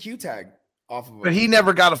removed the Q tag off of him. But he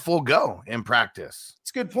never got a full go in practice. It's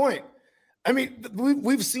a good point. I mean,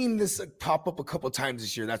 we've seen this pop up a couple of times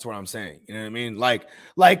this year. That's what I'm saying. You know what I mean? Like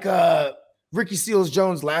Ricky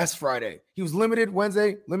Seals-Jones last Friday. He was limited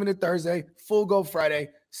Wednesday, limited Thursday, full go Friday.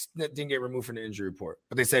 Didn't get removed from the injury report,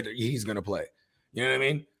 but they said he's going to play. You know what I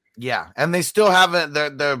mean? Yeah, and they still haven't.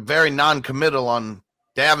 They're very non-committal on.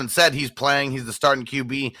 They haven't said he's playing. He's the starting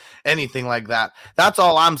QB, anything like that. That's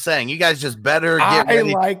all I'm saying. You guys just better get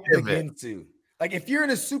ready. I like the Ginsu. Like if you're in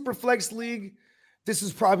a super flex league, this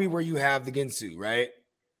is probably where you have the Ginsu, right?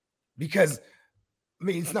 Because I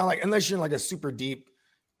mean, it's not like, unless you're in like a super deep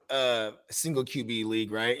single QB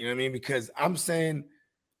league, right? You know what I mean? Because I'm saying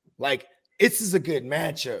like this is a good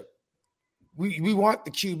matchup. We want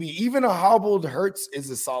the QB. Even a hobbled Hurts is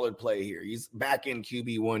a solid play here. He's back in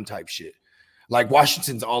QB1 type shit. Like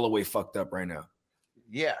Washington's all the way fucked up right now.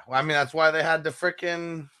 Yeah. Well, I mean, that's why they had to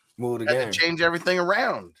freaking change everything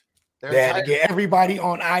around. They had to get everybody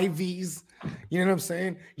on IVs. You know what I'm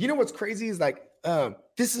saying? You know what's crazy is like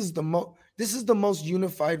this is the most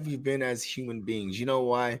unified we've been as human beings. You know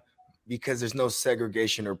why? Because there's no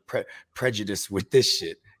segregation or prejudice with this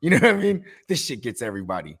shit. You know what I mean? This shit gets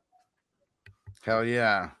everybody. Hell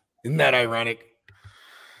yeah. Isn't that ironic?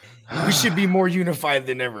 We should be more unified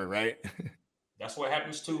than ever, right? That's what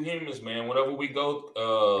happens to humans, man. Whenever we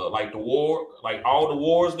go, like the war, like all the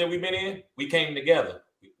wars that we've been in, we came together.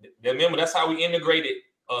 Remember, that's how we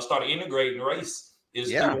started integrating race is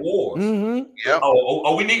through the wars. Mm-hmm. Yep.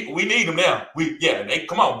 Oh, we need them now. They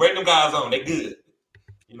come on, bring them guys on. They good.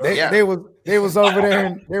 You know? They was over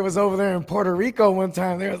there. They was over there in Puerto Rico one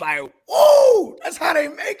time. They was like, "Whoa, that's how they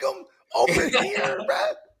make them over here, bro."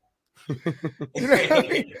 You know what I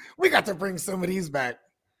mean? We got to bring some of these back.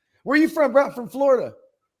 Where you from, bro? From Florida.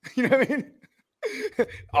 You know what I mean?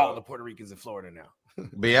 All the Puerto Ricans in Florida now.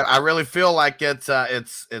 But yeah, I really feel like it's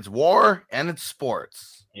war and it's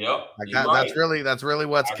sports. Yep. Like that's really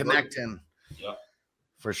what's connecting. Yep.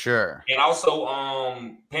 For sure. And also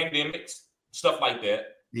pandemics, stuff like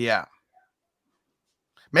that. Yeah.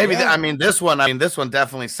 Maybe this one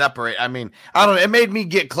definitely separate. I mean, I don't know. It made me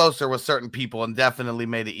get closer with certain people and definitely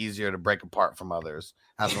made it easier to break apart from others.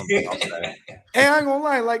 That's one thing I'll say. And I ain't gonna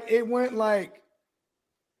lie, like it went like,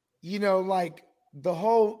 you know, like the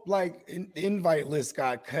whole like invite list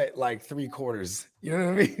got cut like 3/4. You know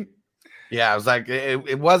what I mean? Yeah, it was like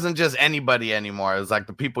it wasn't just anybody anymore. It was like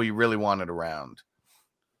the people you really wanted around.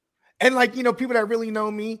 And like, you know, people that really know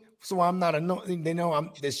me, so I'm not annoying. They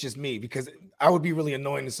know it's just me because I would be really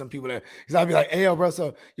annoying to some people because I'd be like, "Hey, yo, bro,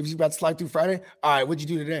 so you about to slide through Friday? All right, what'd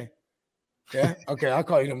you do today? Yeah, okay, I'll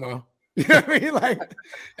call you tomorrow." You know what I mean? Like,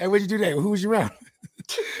 hey, what'd you do today? Who was you around?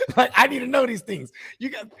 Like, I need to know these things.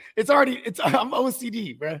 I'm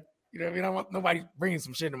OCD, bro. You know what I mean? I don't want nobody bringing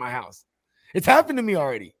some shit to my house. It's happened to me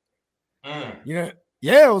already. You know,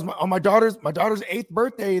 yeah, it was on my daughter's 8th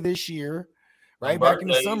birthday this year, right back in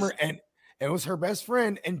the summer, and it was her best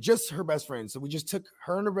friend and just her best friend. So we just took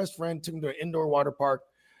her and her best friend, took them to an indoor water park.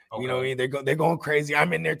 Okay. You know, they're going crazy.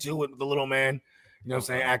 I'm in there too with the little man. You know what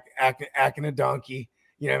I'm saying? Acting a donkey.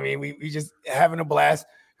 You know what I mean? We just having a blast.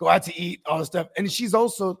 Go out to eat, all the stuff. And she's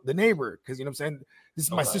also the neighbor because, you know what I'm saying? This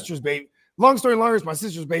is my sister's baby. Long story longer, it's my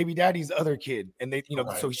sister's baby daddy's other kid. And they, you know,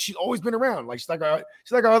 so she's always been around. Like she's like our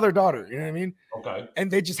other daughter. You know what I mean? Okay.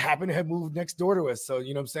 And they just happen to have moved next door to us. So,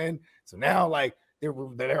 you know what I'm saying? So now, like, they're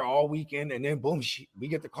there all weekend. And then, boom, we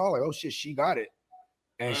get the call. Like, oh, shit, she got it.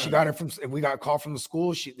 And she got it we got a call from the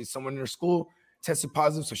school. Someone in her school tested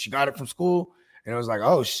positive. So she got it from school. And I was like,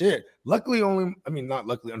 oh, shit.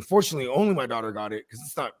 Unfortunately, only my daughter got it because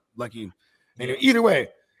it's not lucky. Anyway, either way,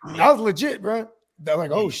 that was legit, bro. They're like,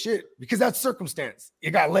 oh, shit. Because that's circumstance. It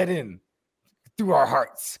got let in through our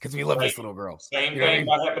hearts because we love this little girl. Same thing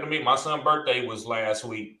that happened to me. My son's birthday was last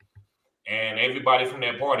week. And everybody from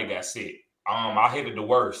that party got sick. I hated the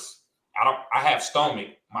worst. I have stomach.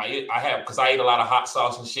 Because I ate a lot of hot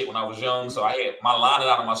sauce and shit when I was young. So I had my lining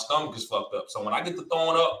out of my stomach is fucked up. So when I get to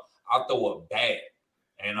throwing up, I throw up bad.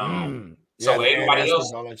 And everybody else,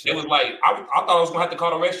 it was like I thought I was gonna have to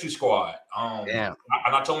call the rescue squad. And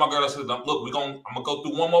I told my girl, I said, "Look, I'm gonna go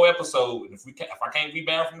through one more episode. And if I can't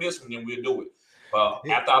rebound from this one, then we'll do it." But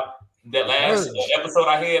after that last episode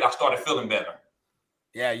I had, I started feeling better.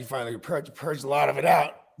 Yeah, you finally purged a lot of it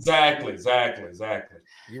out. Exactly.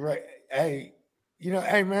 You're right. Hey, you know,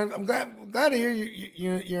 hey man, I'm glad to hear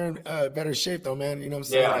you're in better shape though, man. You know what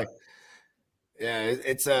I'm saying? Yeah. Like,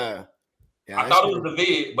 it's I thought it was the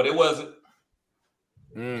vid, but it wasn't.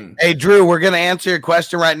 Hey, Drew, we're going to answer your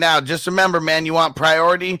question right now. Just remember, man, you want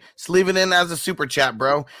priority? Just leave it in as a super chat,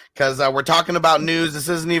 bro, because we're talking about news. This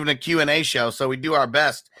isn't even a Q&A show, so we do our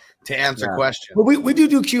best to answer questions. But we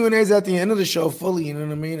do Q&As at the end of the show fully, you know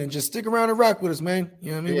what I mean? And just stick around and rock with us, man. You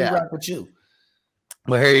know what I mean? We rock with you.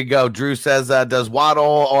 Well, here you go. Drew says, does Waddle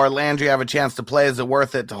or Landry have a chance to play? Is it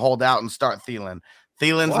worth it to hold out and start Thielen?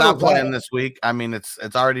 Thielen's not playing this week. I mean, it's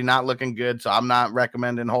already not looking good, so I'm not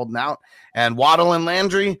recommending holding out. And Waddle and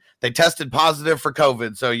Landry, they tested positive for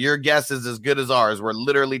COVID, so your guess is as good as ours. We're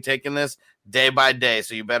literally taking this day by day,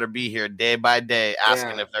 so you better be here day by day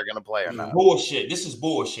asking if they're going to play or not. Bullshit. This is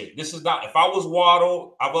bullshit. This is not. If I was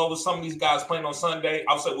Waddle, I was some of these guys playing on Sunday,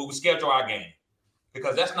 I would say we would schedule our game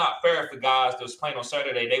because that's not fair for guys that's playing on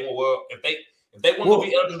Saturday. They will if they want to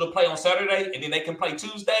be eligible to play on Saturday and then they can play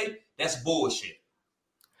Tuesday. That's bullshit.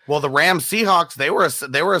 Well, the Rams Seahawks, they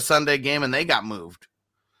were a Sunday game and they got moved.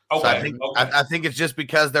 Okay. So I think it's just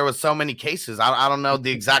because there was so many cases. I don't know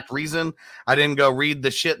the exact reason. I didn't go read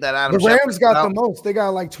the shit that Adam. The Rams got the most. They got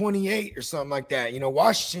like 28 or something like that. You know,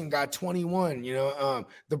 Washington got 21. You know,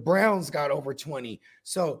 the Browns got over 20.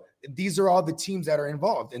 So these are all the teams that are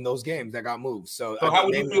involved in those games that got moved. So how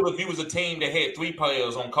would you feel if you was a team that had 3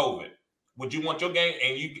 players on COVID? Would you want your game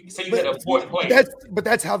and you say you had a 4th player?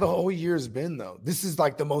 That's how the whole year's been, though. This is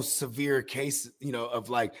like the most severe case, you know, of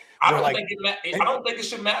like. I don't think it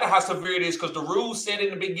should matter how severe it is because the rules said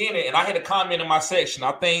in the beginning, and I had a comment in my section.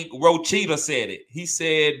 I think Rochita said it. He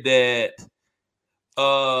said that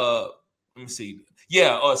Let me see.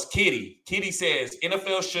 Yeah, us Kitty. Kitty says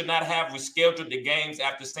NFL should not have rescheduled the games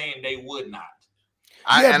after saying they would not.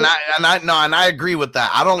 I agree with that.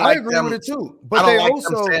 I don't like agree them with it too. But I don't they like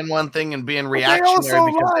also them saying one thing and being they reactionary also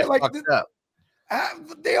because lie. they Like fucked up.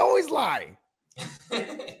 they always lie.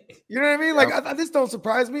 You know what I mean? Like this don't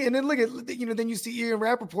surprise me. And then look at then you see Ian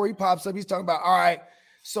Rappaport. He pops up. He's talking about all right.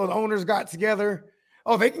 So the owners got together.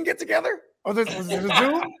 Oh, they can get together. Oh, was it a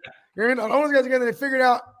Zoom? The owners got together. They figured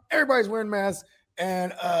out everybody's wearing masks,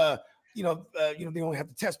 and they only have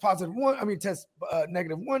to test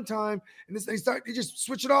negative one time, and they just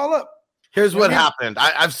switch it all up. Here's what happened.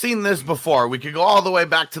 I've seen this before. We could go all the way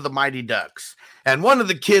back to the Mighty Ducks. And one of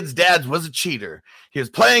the kids' dads was a cheater. He was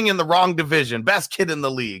playing in the wrong division, best kid in the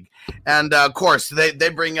league. And, of course, they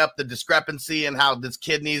bring up the discrepancy and how this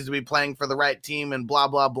kid needs to be playing for the right team and blah,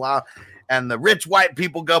 blah, blah. And the rich white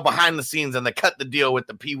people go behind the scenes and they cut the deal with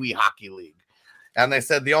the Pee Wee Hockey League. And they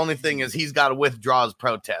said the only thing is he's got to withdraw his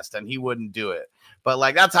protest, and he wouldn't do it.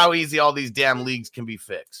 But, that's how easy all these damn leagues can be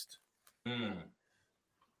fixed. Mm.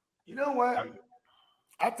 You know what?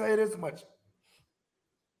 I'll tell you this much.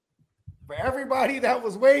 For everybody that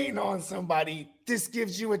was waiting on somebody, this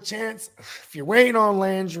gives you a chance. If you're waiting on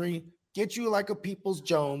Landry, get you like a Peoples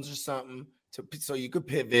Jones or something so you could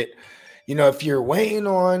pivot. If you're waiting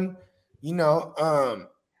on,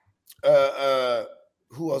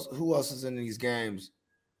 who else is in these games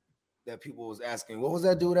that people was asking? What was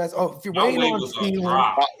that dude asked? Oh, if you're waiting on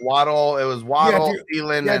Thielen, Waddle, it was Waddle,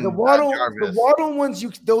 Thielen, and the Waddle, Jarvis. The Waddle ones, you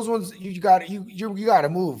got to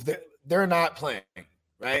move. They're not playing,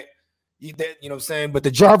 right? You know what I'm saying? But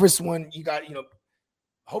the Jarvis one, you got,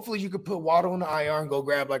 hopefully you could put Waddle in the IR and go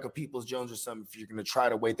grab like a Peoples Jones or something if you're going to try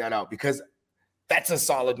to wait that out, because that's a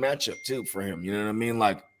solid matchup too for him. You know what I mean?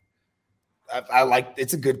 Like, I like,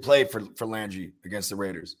 it's a good play for Landry against the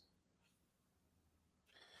Raiders.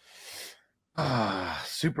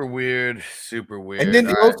 Super weird. And then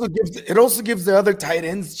it also gives the other tight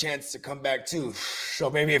ends a chance to come back too.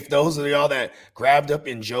 So maybe if those are y'all that grabbed up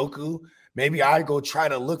Njoku, maybe I go try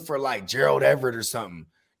to look for like Gerald Everett or something.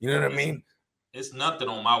 You know what I mean? It's nothing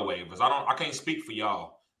on my waivers. I can't speak for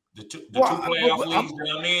y'all. The two playoff leagues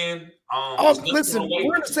that I'm in. Listen,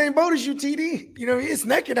 we're in the same boat as you, TD. It's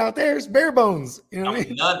naked out there. It's bare bones. You know what I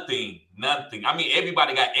mean? Nothing. I mean,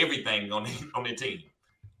 everybody got everything on their team.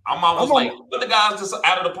 I'm almost like, let the guys just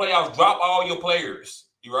out of the playoffs, drop all your players.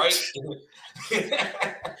 You right?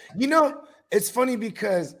 It's funny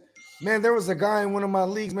because, man, there was a guy in one of my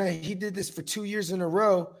leagues, man. He did this for 2 years in a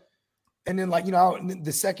row. And then,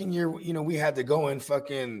 the second year, we had to go and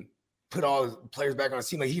fucking put all the players back on the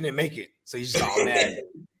team. Like, he didn't make it. So he's just all mad.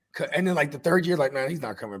 And then, the third year, man, he's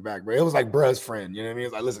not coming back, bro. It was like bruh's friend. You know what I mean?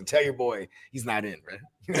 It's like, listen, tell your boy he's not in, bro.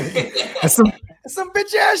 That's some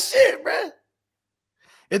bitch-ass shit, bro.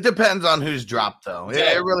 It depends on who's dropped, though.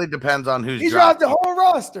 It really depends on who's dropped. He dropped the whole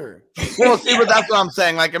roster. Well, see, but that's what I'm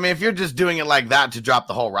saying. Like, I mean, if you're just doing it like that to drop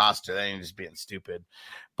the whole roster, then you're just being stupid.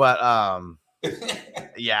 But,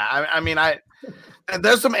 yeah, I mean,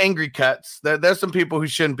 there's some angry cuts. There's some people who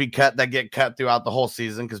shouldn't be cut that get cut throughout the whole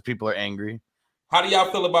season because people are angry. How do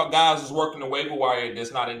y'all feel about guys that's working the waiver wire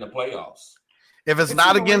that's not in the playoffs? If it's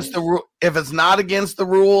not against the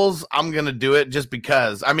rules, I'm gonna do it just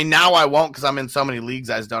because. I mean, now I won't because I'm in so many leagues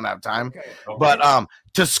I just don't have time. Okay. But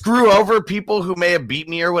to screw over people who may have beat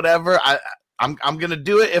me or whatever, I'm gonna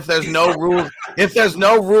do it if there's no rules. If there's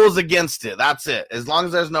no rules against it, that's it. As long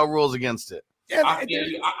as there's no rules against it. Yeah, I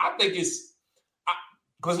think it's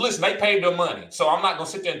because listen, they paid their money, so I'm not gonna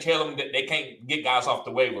sit there and tell them that they can't get guys off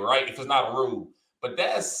the waiver, right? If it's not a rule. But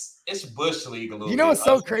it's Bush League a little bit. What's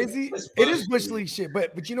so crazy? It is Bush League shit.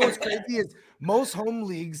 But you know what's crazy is most home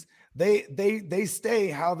leagues, they stay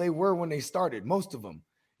how they were when they started. Most of them.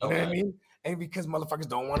 You know what I mean? And because motherfuckers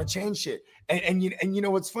don't want to change shit. And you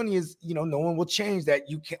know what's funny is, no one will change that.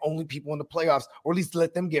 You can only people in the playoffs, or at least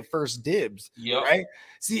let them get first dibs. Yep. Right?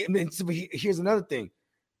 See, and then so here's another thing.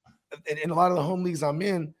 In a lot of the home leagues I'm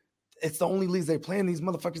in, it's the only leagues they play in. These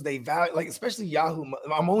motherfuckers, they value, like, especially Yahoo.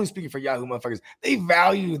 I'm only speaking for Yahoo motherfuckers. They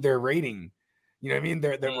value their rating. You know what I mean?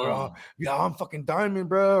 They're I'm fucking diamond,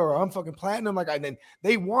 bro, or I'm fucking platinum. Like, and then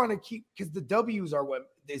they want to keep, because the W's are what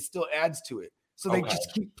it still adds to it. So they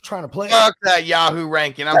just keep trying to play. Fuck that Yahoo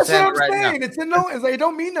ranking. That's saying what I'm saying. Now. It's it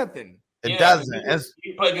don't mean nothing. It doesn't.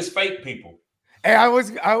 You play against fake people. Hey, I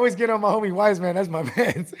always get on my homie Wiseman. That's my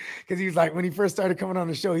man. Because he's like, when he first started coming on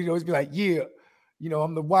the show, he'd always be like, yeah.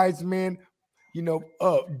 I'm the wise man,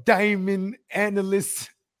 diamond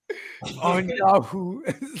analyst on Yahoo.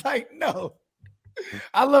 It's like, no.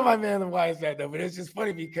 I love my man, the wise man, though, but it's just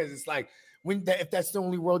funny because it's like if that's the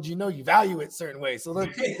only world you know, you value it a certain way. So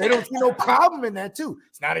they don't see no problem in that too.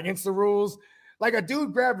 It's not against the rules. Like a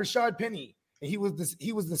dude grabbed Rashad Penny, and he was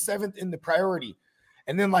the 7th in the priority.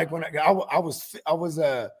 And then like when I was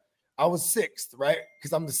 6th, right?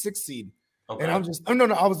 Because I'm the 6th seed. Okay. And I'm just I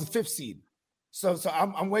was the 5th seed. So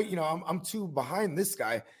I'm waiting, I'm 2 behind this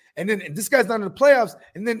guy. And then this guy's not in the playoffs.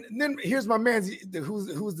 And then here's my man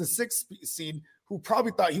who's the 6th seed who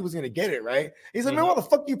probably thought he was gonna get it, right? He's like, man, why the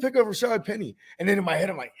fuck you pick up Rashad Penny? And then in my head,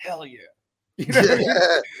 I'm like, hell yeah. You know what I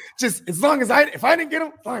mean? Just as long as if I didn't get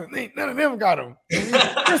him, fine. None of them got him.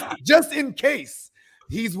 just in case.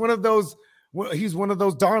 He's one of those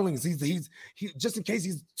darlings. He's just in case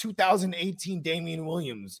he's 2018 Damian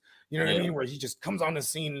Williams. You know what I mean? Where he just comes on the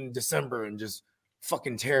scene in December and just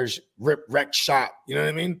fucking wreck shot. You know what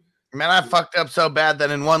I mean? Man, I fucked up so bad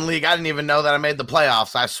that in one league, I didn't even know that I made the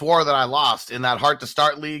playoffs. I swore that I lost in that Hard to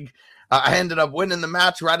Start league. I ended up winning the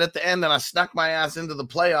match right at the end, and I snuck my ass into the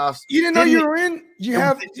playoffs. You didn't know you were in? You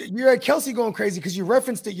had Kelsey going crazy because you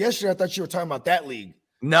referenced it yesterday. I thought you were talking about that league.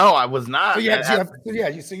 No, I was not. So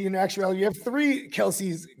in actuality, you have 3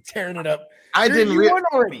 Kelseys tearing it up. You won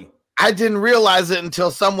already. I didn't realize it until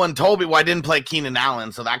someone told me. Well, I didn't play Keenan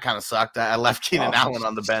Allen, so that kind of sucked. I left Keenan Allen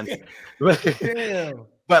on the bench.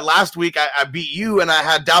 But last week I beat you, and I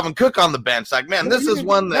had Dalvin Cook on the bench. Like, man, this is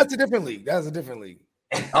one that's a different league. That was a different league.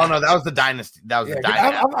 Oh no, that was the dynasty. That was the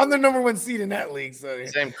dynasty. I'm the number 1 seed in that league. So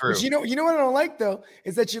same crew. But you know what I don't like though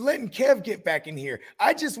is that you're letting Kev get back in here.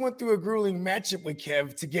 I just went through a grueling matchup with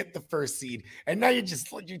Kev to get the 1st seed, and now you're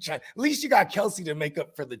trying. At least you got Kelsey to make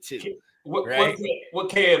up for the 2. Right? What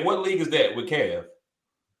Kev? What league is that with Kev?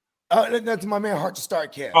 That's my man Heart to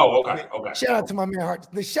Start Kev. Oh, okay. Shout out to my man Heart.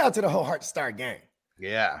 Shout out to the whole Heart to Start gang.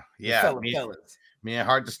 Yeah. Fellas. Me and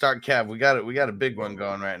Hard to Start Kev. We got a big one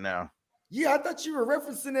going right now. Yeah, I thought you were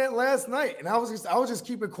referencing that last night, and I was just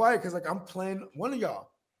keeping quiet because like I'm playing one of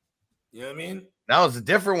y'all. You know what I mean? That was a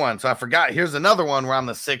different one, so I forgot. Here's another one where I'm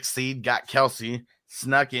the 6th seed. Got Kelsey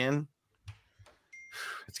snuck in.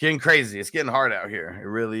 It's getting crazy. It's getting hard out here. It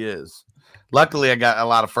really is. Luckily, I got a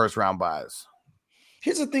lot of 1st-round buys.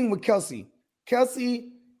 Here's the thing with Kelsey.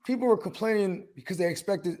 People were complaining because they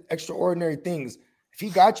expected extraordinary things. If he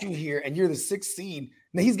got you here and you're the 6th seed,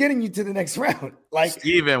 now he's getting you to the next round. Like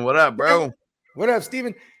Steven, what up, bro? What up,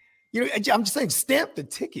 Steven? I'm just saying, stamp the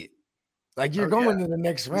ticket. Like you're going to the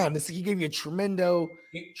next round. He gave you a tremendo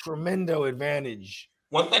advantage.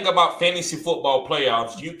 One thing about fantasy football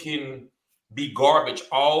playoffs, you can be garbage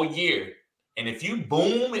all year. And if you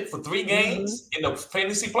boom it for 3 games in the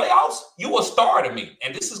fantasy playoffs, you a star to me.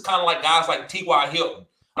 And this is kind of like guys like T.Y. Hilton.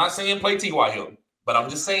 I'm not saying play T.Y. Hilton. But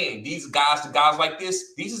I'm just saying, the guys like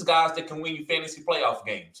this, these is guys that can win you fantasy playoff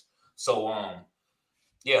games. So,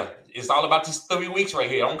 it's all about these 3 weeks right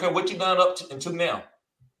here. I don't care what you done up until now.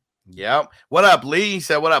 Yep. What up, Lee? He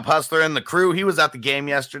said, what up, Hustler and the crew? He was at the game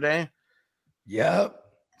yesterday. Yep.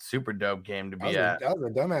 Super dope game to be at. That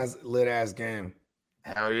was a dumbass, lit-ass game.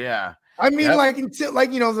 Hell yeah. I mean, until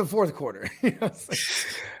the 4th quarter.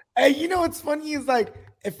 Hey, you know what's funny is like,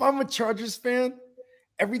 if I'm a Chargers fan,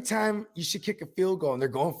 every time you should kick a field goal and they're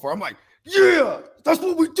going for it, I'm like, yeah, that's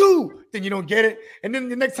what we do. Then you don't get it. And then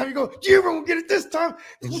the next time you go, yeah, we're going to get it this time.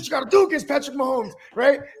 That's what you got to do against Patrick Mahomes,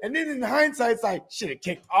 right? And then in hindsight, it's like, should have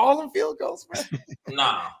kicked all them field goals, man.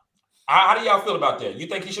 Nah. How do y'all feel about that? You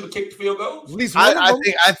think he should have kicked the field goals? At least one of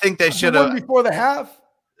them. I think they should have. Before the half.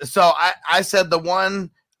 So I said the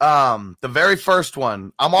one, the very first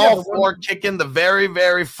one. I'm all for kicking the very,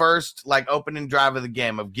 very first opening drive of the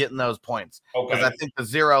game of getting those points. Okay. Because I think the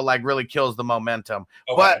 0 really kills the momentum.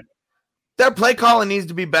 Okay. But their play calling needs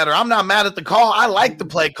to be better. I'm not mad at the call. I like the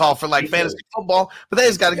play call for fantasy football, but they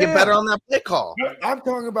just got to get better on that play call. I'm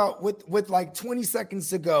talking about with 20 seconds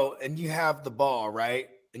to go and you have the ball, right?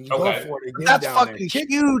 And you go for it again. That's fucking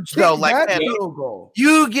huge, though.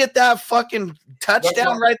 You get that fucking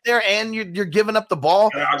touchdown right there, and you're giving up the ball.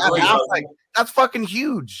 That's fucking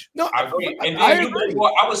huge. No, I agree. And then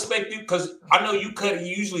I respect you because I know you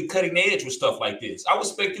usually cutting edge with stuff like this. I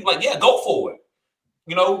respect you, go for it.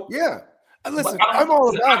 You know? Yeah. Listen, I'm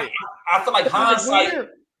all about it. I feel like hindsight.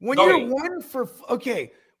 When you're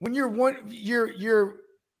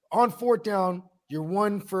on 4th down, you're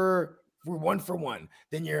 1 for 1.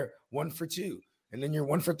 Then you're 1 for 2, and then you're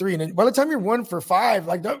 1 for 3. And then by the time you're 1 for 5,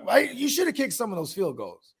 you should have kicked some of those field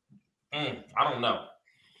goals. I don't know.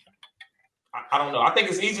 I don't know. I think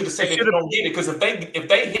it's easy to say that you don't get it because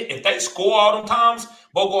if they score all them times,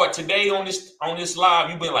 Bogart, today on this live,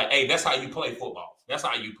 you've been like, hey, that's how you play football. That's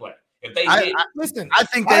how you play. If they listen, I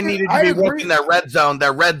think they needed to be working their red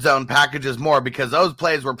zone packages more because those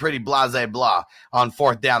plays were pretty blah on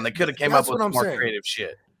 4th down. They could have came up with some more creative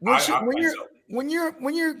shit. when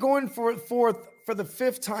you're going for the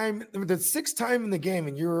fifth time, the sixth time in the game,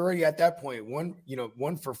 and you're already at that point,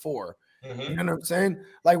 1 for 4. Mm-hmm. You know what I'm saying?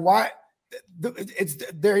 Like, why? It's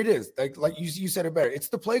there. It is like you said it better. It's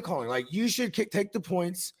the play calling. Like, you should take the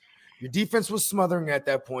points. Your defense was smothering at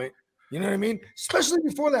that point. You know what I mean? Especially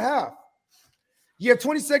before the half. You have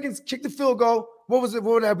 20 seconds. Kick the field goal. What was it?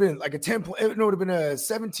 What would that have been? Like a 10 point? It would have been a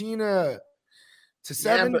 17 to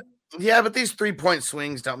 7. Yeah, but these 3-point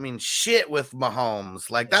swings don't mean shit with Mahomes.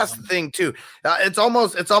 Like, that's the thing too. It's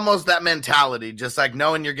almost that mentality, just like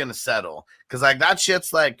knowing you're gonna settle. Because like that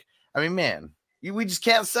shit's like, I mean, man, we just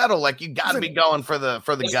can't settle. Like, you got to be going for the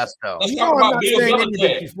gusto. Let's talk about Bill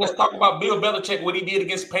Belichick. Let's talk about Bill Belichick, what he did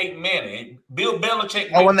against Peyton Manning. Bill Belichick.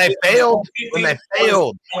 Oh, when they failed on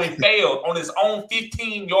his own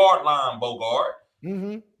 15-yard line, Bogart.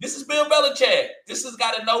 Mm-hmm. This is Bill Belichick. This is a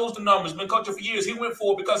guy that knows the numbers, been coaching for years. He went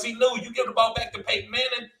for it because he knew you give the ball back to Peyton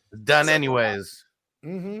Manning. Done anyways.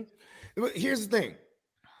 Mm-hmm. Here's the thing.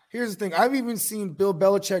 I've even seen Bill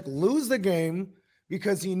Belichick lose the game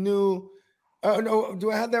because he knew. No,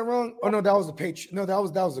 do I have that wrong? Oh no, that was the Patriots. No, that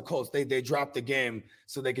was the Colts. They dropped the game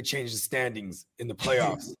so they could change the standings in the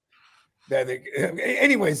playoffs.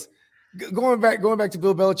 Anyways, going back to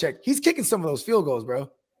Bill Belichick, he's kicking some of those field goals,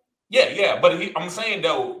 bro. Yeah, but I'm saying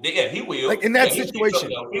though, he will. Like in that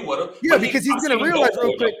situation, he would have. Yeah, because he's going to realize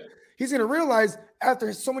real quick. He's going to realize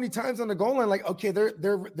after so many times on the goal line, like, okay, their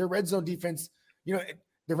red zone defense, the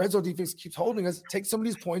red zone defense keeps holding us. Take some of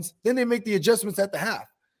these points, then they make the adjustments at the half.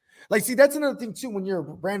 Like, see, that's another thing too. When you're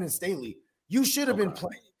Brandon Staley, you should have been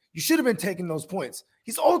playing. You should have been taking those points.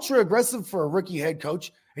 He's ultra aggressive for a rookie head coach,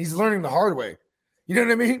 and he's learning the hard way. You know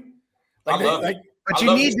what I mean? But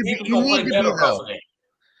you need to be though.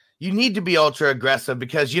 You need to be ultra aggressive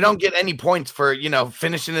because you don't get any points for,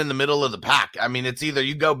 finishing in the middle of the pack. I mean, it's either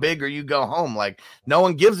you go big or you go home. Like, no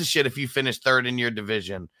one gives a shit if you finish third in your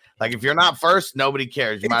division. Like, if you're not first, nobody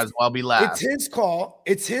cares. You might as well be last.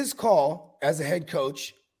 It's his call as a head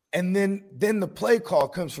coach. And then the play call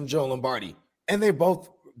comes from Joe Lombardi. And they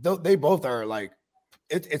both are like,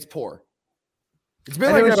 it's poor. It's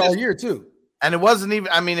been like that all year too. And it wasn't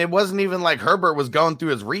even like Herbert was going through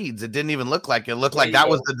his reads. It didn't even look like it. It looked like that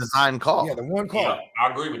was the design call. Yeah, the one call. Yeah,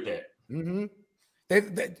 I agree with that. Mm-hmm.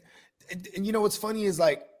 And what's funny is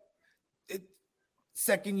like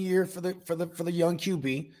second year for the young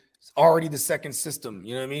QB. It's already the second system.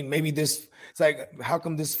 You know what I mean? Maybe it's like, how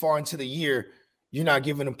come this far into the year you're not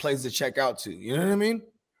giving them plays to check out to? You know what I mean?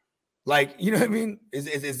 Like, you know what I mean?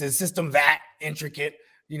 Is the system that intricate?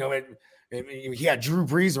 He had Drew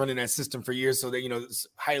Brees running that system for years, so that it's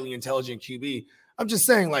highly intelligent QB. I'm just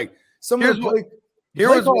saying, like, some of the play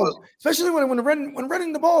calls, especially when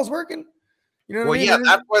running the ball is working. You know what I mean? Yeah,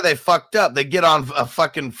 that's where they fucked up. They get on a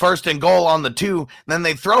fucking 1st and goal on the 2, then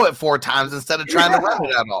they throw it 4 times instead of trying to run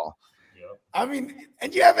it at all. Yep. I mean,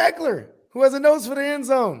 and you have Eckler, who has a nose for the end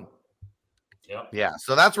zone. Yep. Yeah,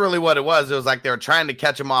 so that's really what it was. It was like they were trying to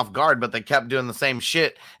catch him off guard, but they kept doing the same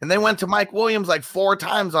shit. And they went to Mike Williams like 4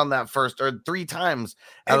 times on that first, or 3 times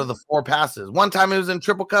out of the 4 passes. One time it was in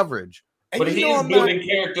triple coverage. But he is building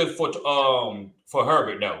character for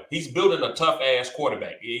Herbert, though. He's building a tough ass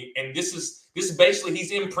quarterback, and this is basically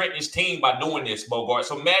he's imprinting his team by doing this, Bogart.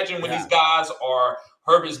 So imagine when these guys are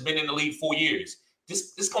Herbert's been in the league 4 years.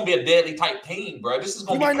 This is gonna be a deadly type team, bro. This is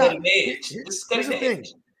gonna be cutting edge. This is cutting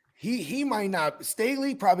edge. He might not.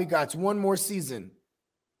 Staley probably got 1 more season.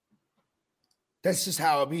 That's just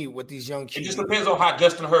how it be with these young kids. It just depends on how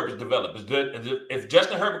Justin Herbert develops. If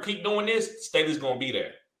Justin Herbert keep doing this, Staley's gonna be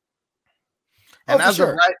there. And as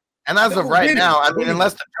of right now, I mean,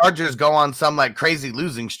 unless the Chargers go on some like crazy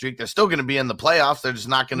losing streak, they're still going to be in the playoffs. They're just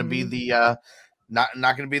not going to be the not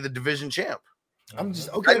going to be the division champ. I'm just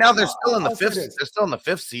okay. Right now, they're still in the 5th. They're still in the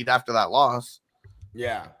 5th seed after that loss.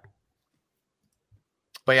 Yeah.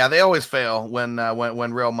 But yeah, they always fail when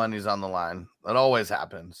real money's on the line. It always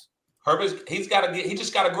happens. Herbert, he just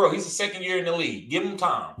got to grow. He's the 2nd year in the league. Give him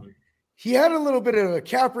time. He had a little bit of a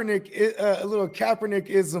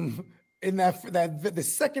Kaepernick-ism in that the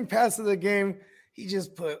second pass of the game. He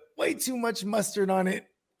just put way too much mustard on it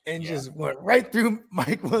and just went right through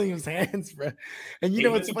Mike Williams' hands, bro. And you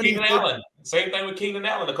know what's funny? Same thing with Keenan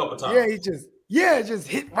Allen a couple times. Yeah, he just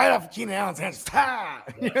hit right off of Keenan Allen's hands.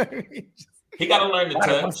 You know what I mean? He got to learn the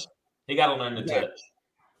touch. Touch.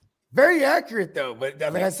 Very accurate though, but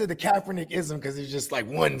like I said, the Kaepernick-ism because he's just like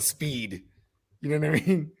one speed. You know what I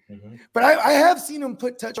mean? Mm-hmm. But I have seen him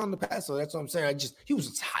put touch on the pass, so that's what I'm saying. He was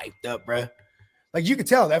just hyped up, bro. Like you could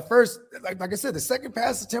tell that first, like I said, the second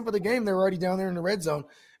pass attempt of the game, they were already down there in the red zone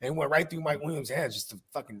and went right through Mike Williams' hands, just a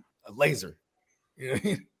laser. You know what I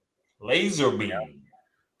mean? Laser beam.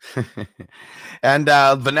 And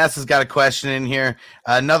Vanessa's got a question in here.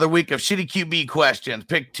 Another week of shitty QB questions.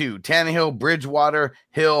 Pick 2: Tannehill, Bridgewater,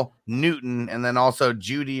 Hill, Newton, and then also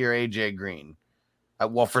Judy or AJ Green.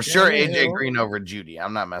 Well, for sure, AJ Green over Judy.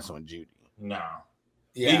 I'm not messing with Judy. No.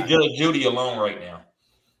 Yeah. Leave Judy alone right now.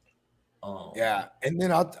 Yeah, and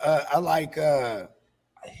then I like. I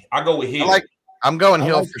go with Hill. I'm going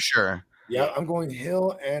Hill for sure. Yeah, I'm going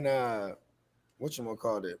Hill and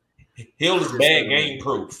whatchamacallit it. Hill is bad game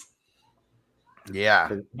proof. Yeah,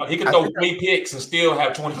 he can throw 3 picks and still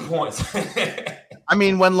have 20 points. I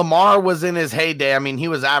mean, when Lamar was in his heyday, I mean, he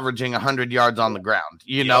was averaging 100 yards on the ground.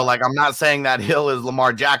 You know, like I'm not saying that Hill is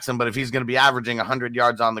Lamar Jackson, but if he's going to be averaging 100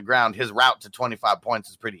 yards on the ground, his route to 25 points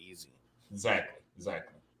is pretty easy. Exactly.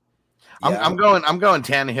 I'm going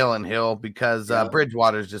Tannehill and Hill because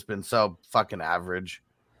Bridgewater's just been so fucking average.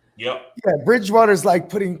 Yep. Yeah, Bridgewater's like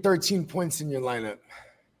putting 13 points in your lineup.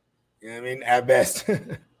 You know what I mean? At best.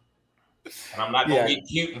 And I'm not going to get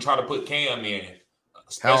cute and try to put Cam in.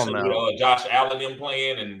 Especially with Josh Allen them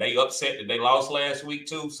playing, and they upset that they lost last week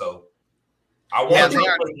too. So I want to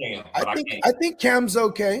put Cam, but I can't. I think Cam's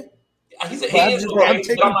okay. He is okay,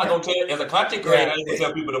 but I'm not going to tell. As a content creator, I ain't going to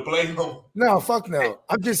tell people to play him. No, fuck no.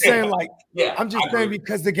 I'm just saying, I'm just saying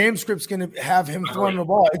because the game script's going to have him throwing the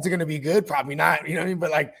ball. Is it going to be good? Probably not. You know what I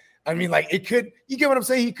mean? But it could. You get what I'm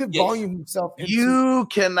saying? He could volume himself. You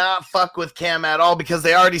cannot fuck with Cam at all because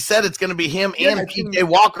they already said it's going to be him and PJ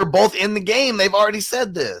Walker both in the game. They've already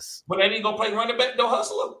said this. But ain't he going to play running back? No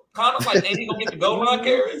hustler. Connor's like, ain't he going to get the goal line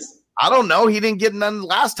carries? I don't know. He didn't get none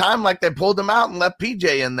last time. Like they pulled him out and left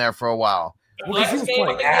PJ in there for a while. Last game, I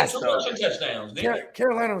think he had 2 rushing touchdowns.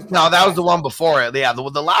 Carolina was no, that was the one before it. Yeah, the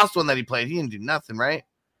last one that he played, he didn't do nothing, right?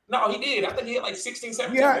 No, he did. I think he had like 16,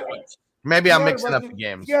 17 points. Maybe I'm mixing up the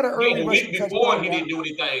games. He had an early the week before he didn't do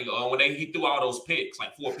anything when he threw all those picks,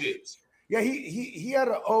 like 4 picks. Yeah, he had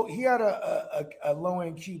a low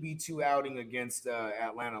end QB2 outing against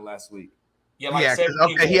Atlanta last week. Yeah,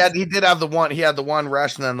 he did have the one. He had the one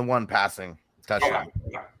rush and then the one passing touchdown.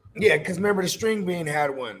 Okay. Yeah, because remember the string bean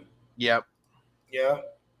had one. Yep. Yeah.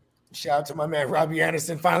 Shout out to my man Robbie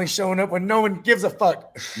Anderson finally showing up when no one gives a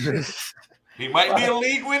fuck. He might be a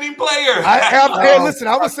league-winning player. Hey, listen,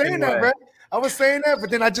 I was saying that, bro. I was saying that,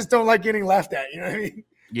 but then I just don't like getting laughed at. You know what I mean?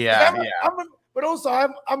 Yeah, but also,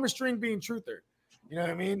 I'm a string being truther. You know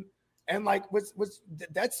what I mean? And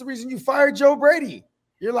that's the reason you fired Joe Brady.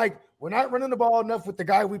 You're like, we're not running the ball enough with the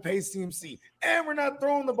guy we paid CMC, and we're not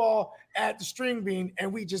throwing the ball at the string bean,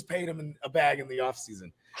 and we just paid him a bag in the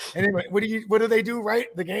offseason. Anyway, what do they do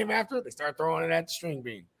right the game after? They start throwing it at the string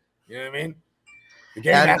bean. You know what I mean? The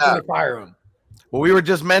game after they fire him. Well, we were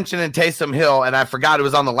just mentioning Taysom Hill, and I forgot it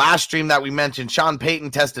was on the last stream that we mentioned. Sean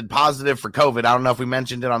Payton tested positive for COVID. I don't know if we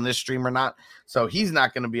mentioned it on this stream or not. So he's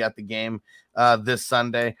not going to be at the game this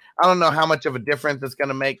Sunday. I don't know how much of a difference it's going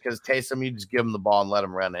to make because Taysom, you just give him the ball and let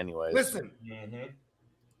him run anyways. Listen,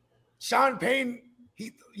 Sean Payton,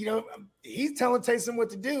 he's telling Taysom what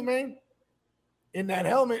to do, man. In that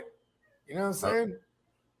helmet. You know what I'm saying?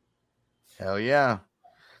 Hell yeah.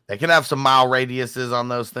 They can have some mile radiuses on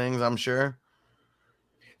those things, I'm sure.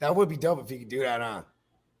 That would be dope if he could do that, huh?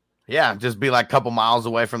 Yeah, just be like a couple miles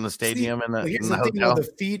away from the stadium and the hotel. The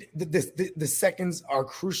feed, the seconds are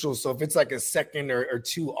crucial. So if it's like a second or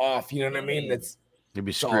 2 off, you know what I mean? You'd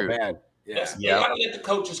be screwed. All bad. Yeah. They gotta let the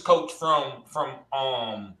coaches coach from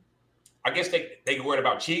I guess they worried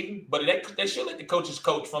about cheating, but they should let the coaches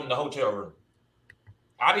coach from the hotel room.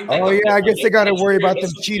 I guess they got to worry about them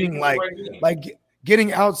cheating, like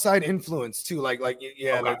getting outside influence too.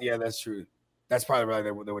 That's true. That's probably right.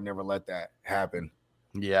 They would never let that happen.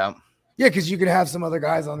 Yeah, because you could have some other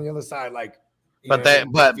guys on the other side, but they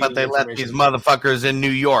let these motherfuckers in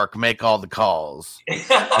New York make all the calls. It's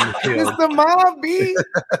the mob, B.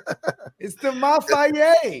 It's the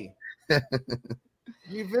mafia.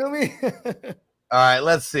 You feel me? All right,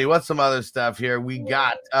 let's see. What's some other stuff here? We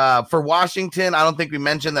got for Washington. I don't think we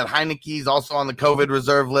mentioned that Heineke's also on the COVID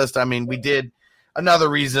reserve list. I mean, we did another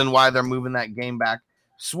reason why they're moving that game back.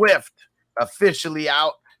 Swift officially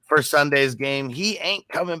out for Sunday's game. He ain't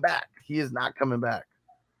coming back. He is not coming back.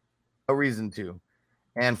 No reason to.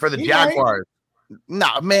 And for the Jaguars,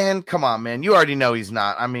 no, man, come on, man. You already know he's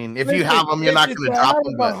not. I mean, if you have him, you're not going to drop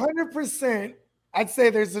him. 100%, I'd say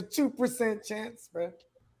there's a 2% chance, bro.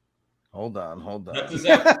 Hold on. I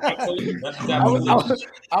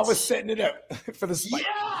was setting it up for the spike.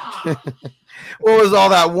 Yeah. What was all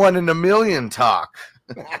that 1 in a million talk?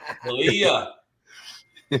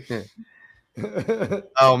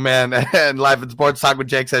 Oh man, and Life in Sports Talk with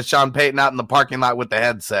Jake says Sean Payton out in the parking lot with the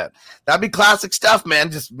headset. That'd be classic stuff,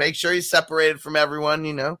 man. Just make sure he's separated from everyone.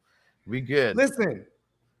 Be good. Listen,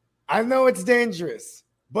 I know it's dangerous,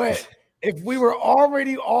 but if we were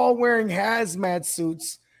already all wearing hazmat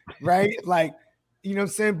suits, right? Like, you know what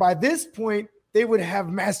I'm saying? By this point, they would have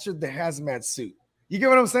mastered the hazmat suit. You get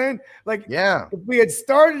what I'm saying? Like, Yeah. if we had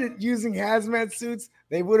started using hazmat suits,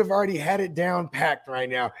 they would have already had it down packed right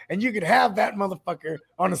now. And you could have that motherfucker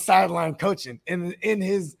on the sideline coaching in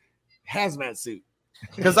his hazmat suit.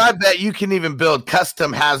 Because I bet you can even build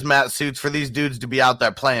custom hazmat suits for these dudes to be out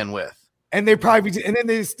there playing with. And they probably, and then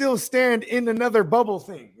they still stand in another bubble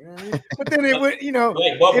thing. You know what I mean? But then it would, you know,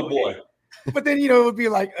 Like Bubble Boy. but then, you know, it would be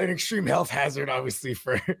like an extreme health hazard, obviously,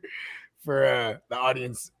 for the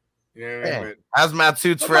audience. You know what I mean? Hey, hazmat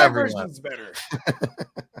suits But for my everyone. version's better.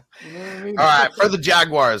 You know what I mean? All right, for the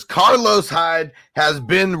Jaguars, Carlos Hyde has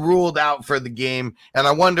been ruled out for the game, and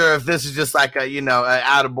I wonder if this is just like a, you know, an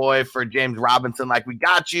attaboy for James Robinson, like we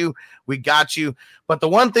got you. But the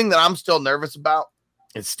one thing that I'm still nervous about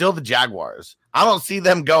is still the Jaguars. I don't see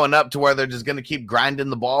them going up to where they're just going to keep grinding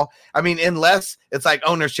the ball. I mean, unless it's like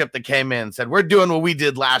ownership that came in and said, we're doing what we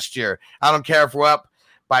did last year. I don't care if we're up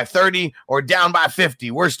by 30 or down by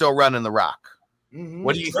 50. We're still running the rock. Mhm.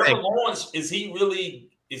 What do you Trevor think? Lawrence, is he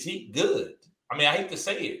good? I mean, I hate to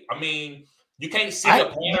say it. I mean, you can't see the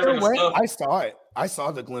pattern and stuff. I saw it. I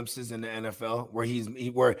saw the glimpses in the NFL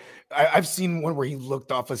where I've seen one where he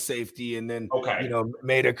looked off a safety and then Okay. you know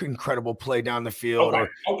made an incredible play down the field Okay.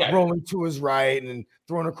 or Okay. rolling to his right and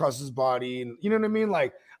throwing across his body, and you know what I mean.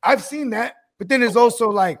 Like I've seen that, but then there's also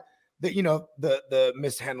like the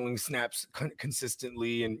mishandling snaps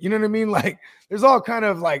consistently, and you know what I mean. Like there's all kind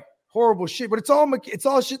of like horrible shit, but it's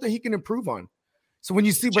all shit that he can improve on. So when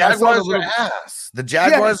you see, but I saw Jaguars are ass. The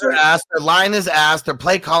Jaguars are ass. Their line is ass. Their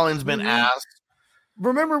play calling's been ass.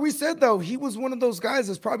 Remember, we said though he was one of those guys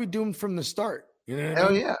that's probably doomed from the start. You know what I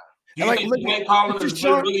Hell mean? yeah. Do you like, think look, the play calling if is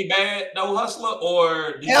you're really bad, no hustler,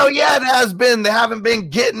 or do you Hell think- yeah, it has been. They haven't been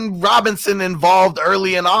getting Robinson involved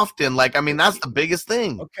early and often. Like, I mean, that's the biggest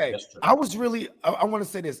thing. Okay. That's true. I want to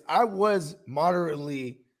say this. I was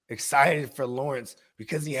moderately excited for Lawrence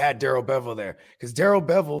because he had Darrell Bevell there. Because Darrell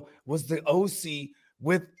Bevell was the OC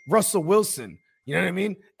with Russell Wilson. You know what I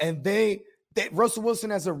mean? And they Russell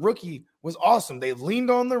Wilson as a rookie was awesome. They leaned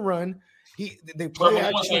on the run. They play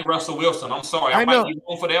Trevor Lawrence ain't Russell Wilson. I'm sorry, I know. might be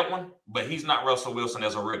wrong for that one, but he's not Russell Wilson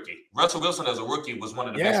as a rookie. Russell Wilson as a rookie was one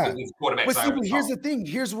of the best quarterbacks. But I see, ever here's saw. the thing.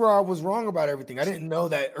 Here's where I was wrong about everything. I didn't know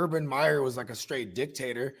that Urban Meyer was like a straight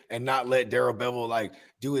dictator and not let Darrell Bevell like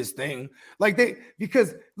do his thing.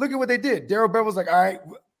 Because look at what they did. Darrell Bevell's like, all right,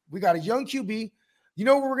 we got a young QB. You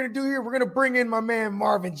know what we're gonna do here? We're gonna bring in my man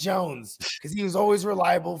Marvin Jones because he was always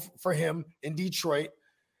reliable for him in Detroit,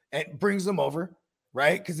 and brings him over,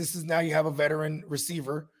 right? Because this is now you have a veteran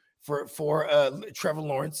receiver for Trevor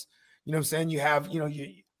Lawrence. You know what I'm saying? You have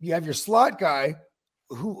you have your slot guy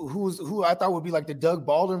who I thought would be like the Doug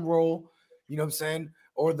Baldwin role. You know what I'm saying?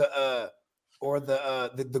 Or the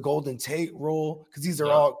Golden Tate role, because these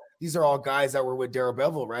are all guys that were with Darrell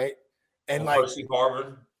Bevell, right? And like Percy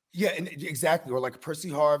Harvin. yeah, and exactly, or like Percy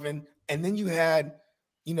Harvin, and then you had,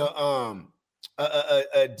 a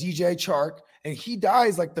DJ Chark, and he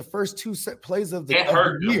dies like the first two set plays of the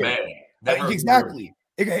year. Bad. That hurt Exactly,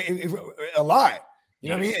 a lot. You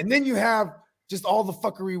know what I mean? And then you have just all the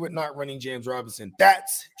fuckery with not running James Robinson.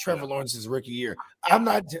 That's Trevor Lawrence's rookie year. I'm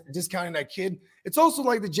not discounting that kid. It's also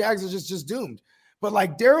like the Jags are just doomed. But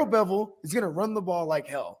like Darrell Bevell is gonna run the ball like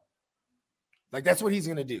hell. Like that's what he's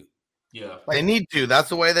gonna do. Yeah. They need to. That's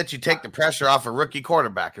the way that you take the pressure off a rookie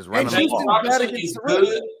quarterback is running the James ball. Robinson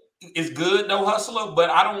is good, no hustler, but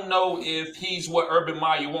I don't know if he's what Urban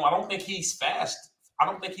Meyer want. I don't think he's fast. I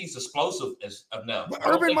don't think he's explosive enough. But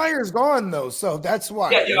Urban Meyer's gone though, so that's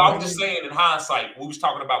why. Yeah. I'm just saying in hindsight, we was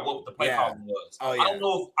talking about what the play calling was. Oh, yeah. I don't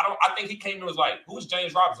know if I think he came to us like, who's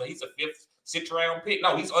James Robinson? He's a 5th, 6th round pick.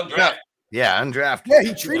 No, he's undrafted. Yeah, undrafted. Yeah,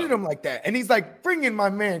 he treated him like that, and he's like, "Bring in my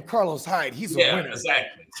man Carlos Hyde. He's a winner."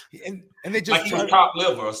 Exactly. And they just Like he was top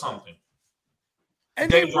liver or something. and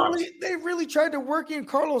they really tried to work in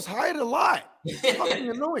Carlos Hyde a lot. It's fucking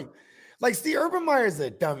annoying. Like, see, Urban Meyer's a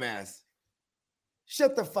dumbass.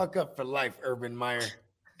 Shut the fuck up for life, Urban Meyer.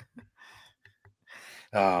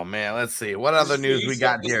 Oh man, let's see what other news we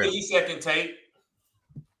got here. 30-second tape.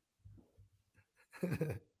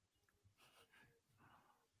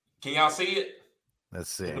 Can y'all see it? Let's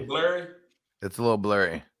see. Is it blurry? It's a little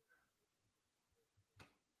blurry.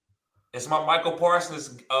 It's my Michael Parsons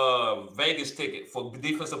Vegas ticket for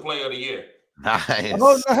Defensive Player of the Year. Nice.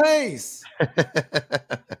 Oh, nice.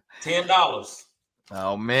 $10.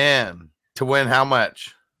 Oh man, to win how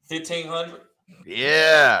much? $1,500.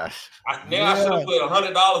 Yeah. I should have put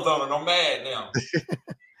 $100 on it. I'm mad now.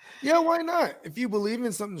 Yeah, why not? If you believe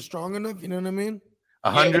in something strong enough, you know what I mean?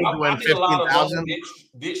 100 to I win did a lot of 15,000.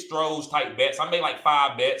 Ditch Strohs type bets. I made like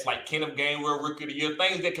 5 bets, like Kenneth Gainwell Rookie of the Year,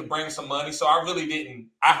 things that could bring some money. So I really didn't.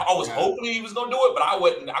 I was hoping he was gonna do it, but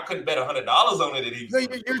I couldn't bet $100 on it. No,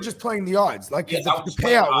 you're just playing the odds, like yes, the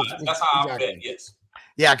payout. Was, that's how exactly. I bet. Yes.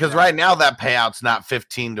 Yeah, because right now that payout's not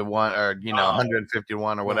 15 to 1 or 150 to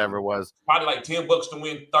 1 or whatever it was. Probably like $10 to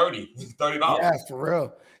win $30. Yeah, for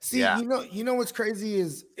real. See, Yeah. you know what's crazy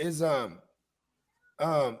is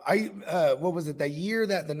what was it, that year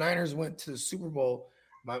that the Niners went to the Super Bowl?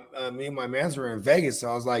 Me and my mans were in Vegas,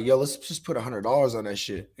 so I was like, yo, let's just put $100 on that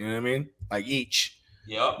shit. You know what I mean? Like each. Yep.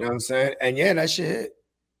 You know what I'm saying? And yeah, that shit hit.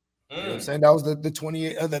 You know what I'm saying? That was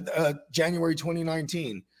the January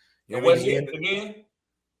 2019. You know what I mean? hit again?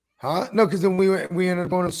 Huh? No, because then we ended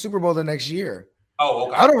up going to the Super Bowl the next year. Oh,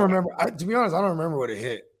 okay. I don't remember. To be honest, I don't remember what it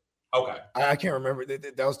hit. Okay. I can't remember.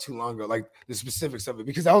 That was too long ago, like the specifics of it,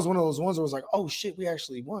 because that was one of those ones where it was like, oh shit, we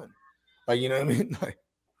actually won. Like, you know what I mean? Like,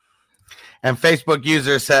 and Facebook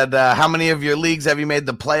user said, how many of your leagues have you made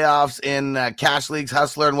the playoffs in cash leagues,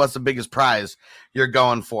 Hustler, and what's the biggest prize you're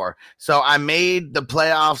going for? So I made the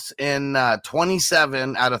playoffs in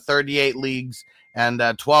 27 out of 38 leagues, and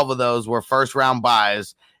 12 of those were first round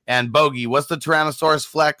buys. And Bogey, what's the Tyrannosaurus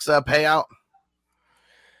Flex payout?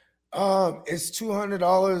 It's $200,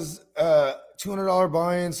 $200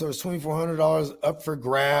 buy-in, so it's $2,400 up for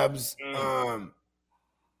grabs.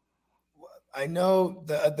 I know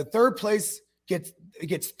the third place gets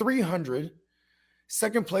 300,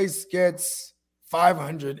 second place gets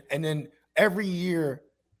 500, and then every year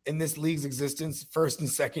in this league's existence, first and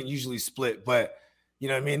second usually split. But you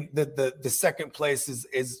know what I mean? The second place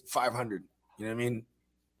is 500. You know what I mean?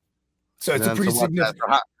 So it's a pretty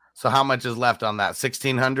significant. So how much is left on that?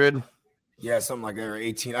 1,600? Yeah, something like that, or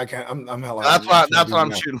 18. I can't. I'm hella. That's what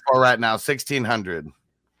I'm shooting for right now. 1,600.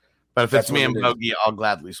 But if it's me and Bogey, I'll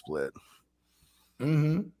gladly split.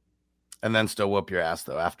 Mm-hmm. And then still whoop your ass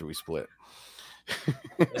though after we split.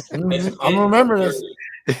 I'm gonna remember this.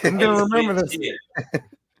 I'm gonna remember this.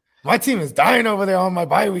 My team is dying over there on my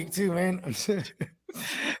bye week too, man.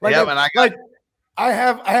 I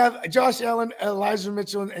have Josh Allen, Elijah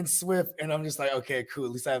Mitchell, and Swift, and I'm just like, okay, cool.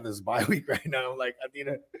 At least I have this bye week right now. I'm like,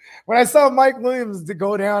 when I saw Mike Williams to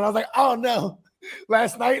go down, I was like, oh no.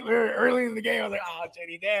 Last night, early in the game, I was like, oh,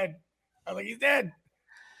 JD dead. I was like, he's dead.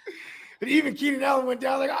 And even Keenan Allen went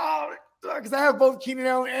down, like, oh, because I have both Keenan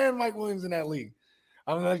Allen and Mike Williams in that league.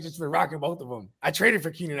 I'm like, just been rocking both of them. I traded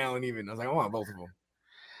for Keenan Allen even. I was like, I want both of them.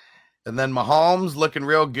 And then Mahomes looking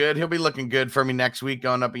real good. He'll be looking good for me next week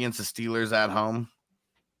going up against the Steelers at home.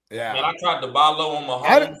 Yeah. Man, I tried to buy low on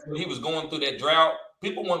Mahomes when he was going through that drought.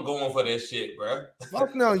 People weren't going for that shit, bro.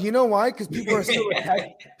 Fuck no. You know why? Because people are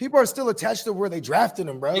still attached to where they drafted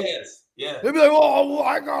him, bro. Yes. Yeah. They'll be like, oh, well,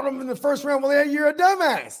 I got him in the first round. Well, you're a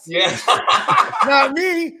dumbass. Yeah. Not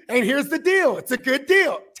me. And here's the deal. It's a good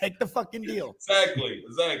deal. Take the fucking deal. Exactly.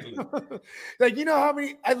 Like, you know how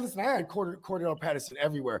many I had Cordell Patterson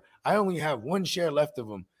everywhere. I only have one share left of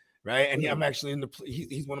him. Right. And I'm actually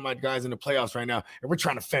he's one of my guys in the playoffs right now. And we're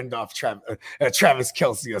trying to fend off Travis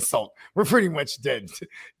Kelce assault. We're pretty much dead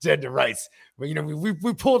to rights. But,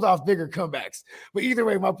 we pulled off bigger comebacks. But either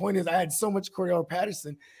way, my point is I had so much Cordell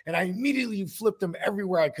Patterson and I immediately flipped him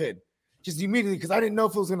everywhere I could. Just immediately, because I didn't know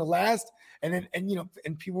if it was going to last. And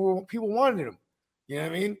people wanted him. You know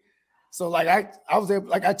what I mean? So like I was able,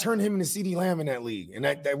 like I turned him into CeeDee Lamb in that league. And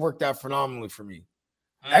that worked out phenomenally for me.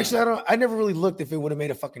 Actually, I never really looked if it would have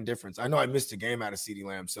made a fucking difference. I know I missed a game out of CeeDee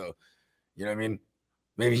Lamb, so you know what I mean.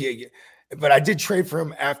 Maybe but I did trade for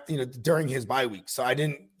him after during his bye week, so I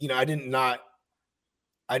didn't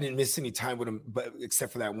miss any time with him, but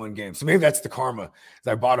except for that one game. So maybe that's the karma.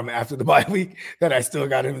 I bought him after the bye week that I still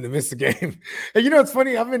got him to miss a game. And it's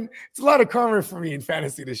funny. It's a lot of karma for me in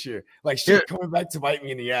fantasy this year, like shit coming back to bite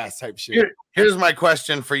me in the ass type shit. Here's my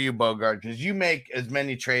question for you, Bogart, because you make as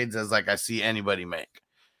many trades as I see anybody make.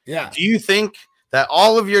 Yeah. Do you think that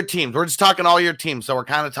all of your teams, we're just talking all your teams, so we're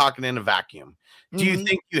kind of talking in a vacuum. Do you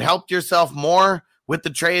think you helped yourself more with the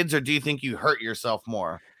trades, or do you think you hurt yourself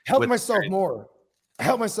more? Help myself more. I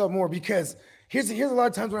help myself more because here's a lot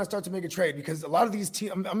of times when I start to make a trade, because a lot of these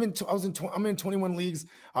teams, I'm in 21 leagues.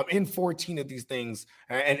 I'm in 14 of these things,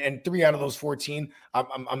 and 3 out of those 14, I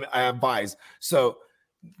have buys. So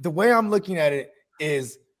the way I'm looking at it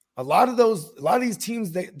is, a lot of these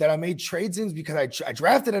teams that I made trades in because I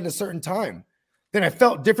drafted at a certain time. Then I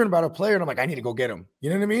felt different about a player, and I'm like, I need to go get him.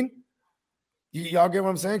 You know what I mean? Y'all get what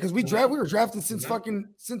I'm saying? Because we were drafting since fucking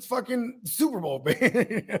Super Bowl,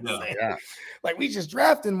 man. Yeah. Like we just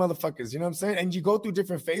drafting motherfuckers. You know what I'm saying? And you go through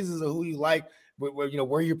different phases of who you like,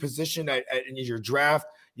 where you're positioned in your draft.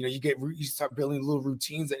 You start building little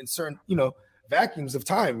routines in certain vacuums of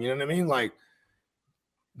time. You know what I mean? Like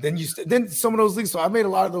then some of those leagues. So I made a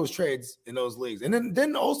lot of those trades in those leagues, and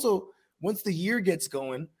then also once the year gets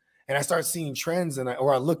going and I start seeing trends, and I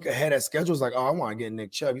look ahead at schedules, like, oh, I want to get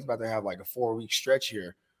Nick Chubb. He's about to have like a 4-week stretch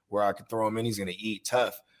here where I can throw him in. He's going to eat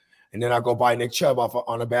tough, and then I go buy Nick Chubb off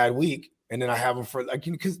on a bad week, and then I have him for like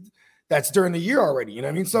because that's during the year already. You know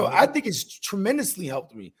what I mean? So I think it's tremendously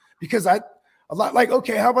helped me because a lot like,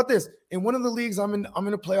 okay, how about this? In one of the leagues I'm in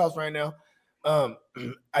the playoffs right now.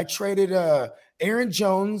 I traded Aaron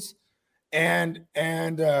Jones and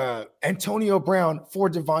Antonio Brown for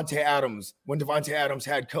Devontae Adams when Devontae Adams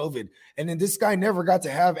had COVID. And then this guy never got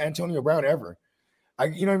to have Antonio Brown ever.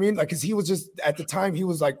 You know what I mean? Like, because he was just, at the time, he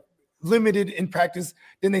was like limited in practice.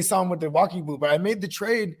 Then they saw him with the walking boot. But I made the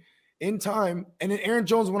trade in time. And then Aaron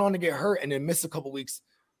Jones went on to get hurt and then missed a couple weeks.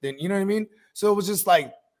 Then, you know what I mean? So it was just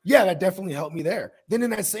like, yeah, that definitely helped me there. Then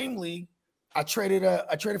in that same league, I traded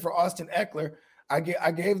for Austin Eckler. I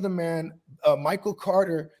gave the man Michael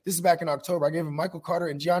Carter. This is back in October. I gave him Michael Carter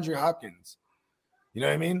and DeAndre Hopkins. You know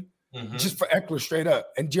what I mean? Mm-hmm. Just for Eckler straight up.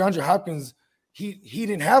 And DeAndre Hopkins, he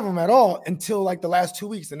didn't have him at all until like the last 2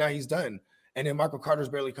 weeks, and now he's done. And then Michael Carter's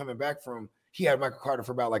barely coming back from. He had Michael Carter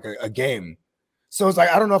for about like a game. So it's like,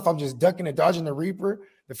 I don't know if I'm just ducking and dodging the Reaper,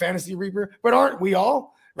 the fantasy Reaper, but aren't we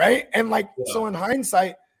all? Right? And like, so in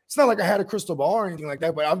hindsight, it's not like I had a crystal ball or anything like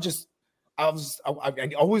that, but I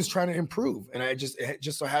always trying to improve, and it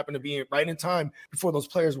just so happened to be right in time before those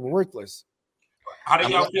players were worthless. How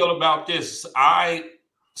do y'all feel about this?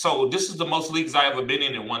 So this is the most leagues I ever been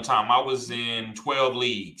in at one time. I was in 12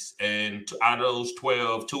 leagues, and out of those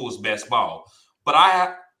 12, 2 was best ball. But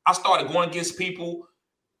I started going against people,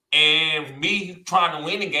 and me trying to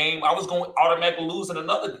win a game, I was going to automatically lose in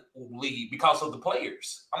another league because of the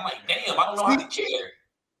players. I'm like, damn, I don't know how to cheer.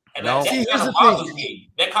 And that kind of bothers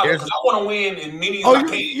me. That kind of, because I want to win as many as I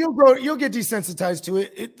can. You'll get desensitized to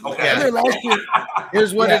it.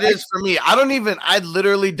 Here's what it is for me. I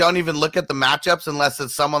literally don't even look at the matchups unless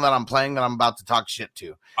it's someone that I'm playing that I'm about to talk shit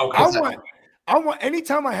to. Okay. I want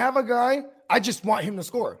anytime I have a guy, I just want him to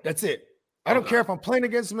score. That's it. I don't care if I'm playing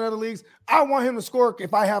against him in other leagues. I want him to score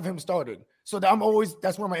if I have him started. So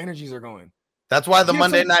that's where my energies are going. That's why the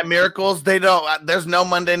Monday Night Miracles, there's no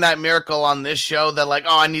Monday Night Miracle on this show that like,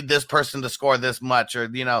 oh, I need this person to score this much, or,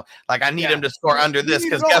 you know, like I need him to score under this.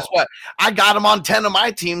 Because guess what? I got him on 10 of my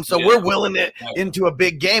team. So we're willing it into a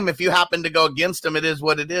big game. If you happen to go against him, it is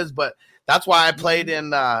what it is. But that's why I played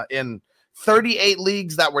in 38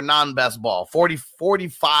 leagues that were non-best ball,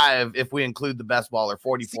 45 if we include the best ball, or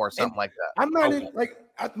 44, something like that. I'm not in like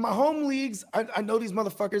my home leagues. I know these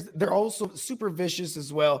motherfuckers, they're also super vicious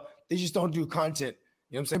as well. They just don't do content.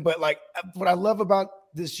 You know what I'm saying? But like what I love about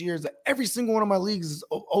this year is that every single one of my leagues is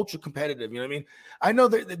ultra competitive. You know what I mean? I know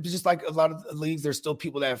that just like a lot of leagues, there's still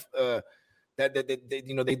people that have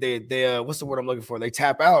they what's the word I'm looking for? They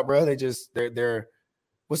tap out, bro. They're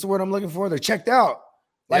what's the word I'm looking for? They're checked out.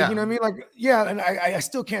 Like, you know what I mean? Like, yeah, and I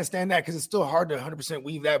still can't stand that because it's still hard to 100%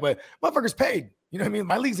 weave that, but motherfuckers paid. You know what I mean?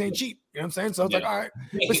 My leagues ain't cheap. You know what I'm saying? So it's like, all right.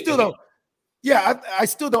 But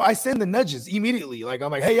still though, I send the nudges immediately. Like,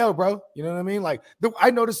 I'm like, hey, yo, bro. You know what I mean? Like,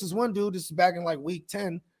 I noticed this one dude, this is back in like week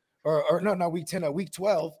 10, or no, not week 10, week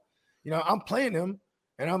 12. You know, I'm playing him,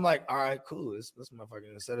 and I'm like, all right, cool. This motherfucker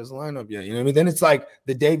didn't set his lineup yet. You know what I mean? Then it's like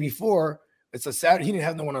the day before, it's a Saturday. He didn't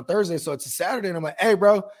have no one on Thursday, so it's a Saturday, and I'm like, hey,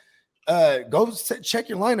 bro, go check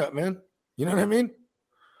your lineup, man. You know what I mean?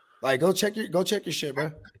 Like, go check your shit,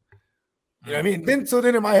 bro. You know what I mean? Then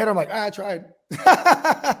in my head, I'm like, I tried. You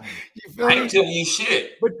feel me? I ain't telling you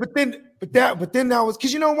shit. But then now it's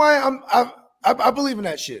because you know why I believe in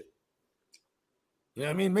that shit. You know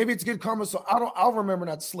what I mean? Maybe it's good karma, so I'll remember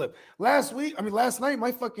not to slip. Last night,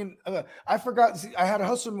 my fucking I forgot. See, I had a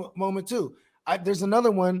hustle moment too. There's another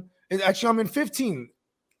one. Actually, I'm in 15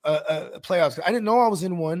 playoffs. I didn't know I was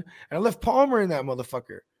in one, and I left Palmer in that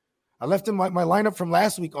motherfucker. I left him my lineup from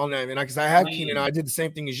last week on that, and because I had Keenan, I did the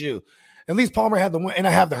same thing as you. At least Palmer had the one, and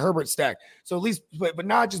I have the Herbert stack. So at least, but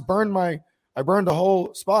now I just burned the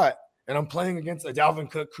whole spot, and I'm playing against a Dalvin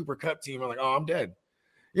Cook, Cooper Kupp team. I'm like, oh, I'm dead.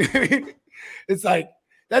 You know what I mean? It's like,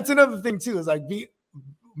 that's another thing too, is like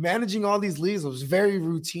managing all these leagues was very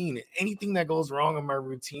routine. Anything that goes wrong in my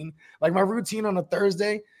routine, like my routine on a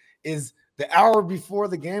Thursday is the hour before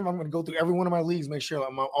the game, I'm going to go through every one of my leagues, make sure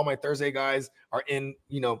all my Thursday guys are in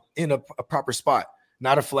a proper spot,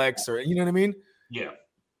 not a flex, or, you know what I mean? Yeah.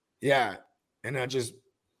 Yeah. And I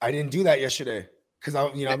didn't do that yesterday because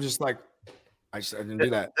I'm just like, I didn't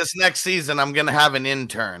do that. This next season, I'm going to have an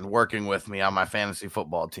intern working with me on my fantasy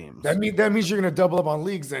football teams. That means you're going to double up on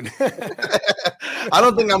leagues then. I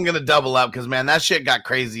don't think I'm going to double up because, man, that shit got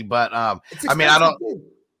crazy. But, I mean,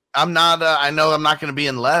 I'm not. I know I'm not going to be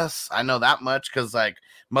in less. I know that much because like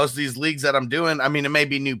most of these leagues that I'm doing, I mean, it may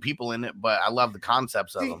be new people in it, but I love the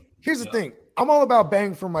concepts of them. Here's the thing: I'm all about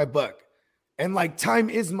bang for my buck, and like time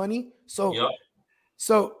is money. So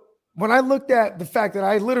when I looked at the fact that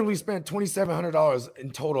I literally spent $2,700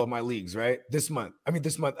 in total of my leagues, right, this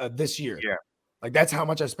year, like that's how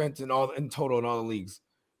much I spent in total in all the leagues,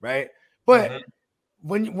 right? But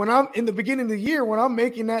when I'm in the beginning of the year, when I'm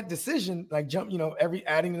making that decision, like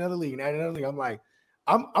adding another league, I'm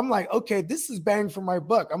like, okay, this is bang for my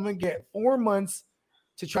buck. I'm gonna get 4 months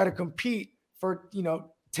to try to compete for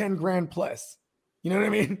 10 grand plus. You know what I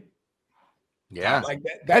mean? Yeah, like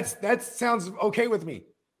that sounds okay with me.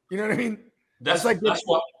 You know what I mean? That's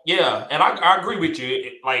what. Yeah, and I agree with you.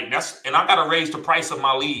 And I gotta raise the price of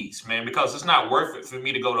my leagues, man, because it's not worth it for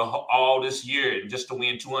me to go to all this year just to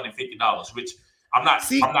win $250, which. I'm not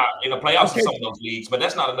in the playoffs in some of those leagues, but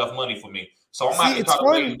that's not enough money for me. So I'm going to try to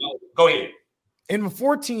raise. Go ahead. In our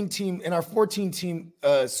 14 team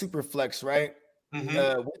super flex, right?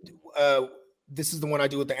 This is the one I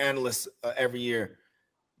do with the analysts every year.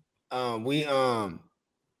 I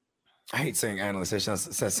hate saying analysts.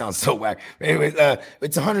 That sounds so whack. But anyways,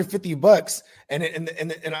 it's $150, and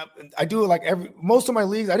I do it like most of my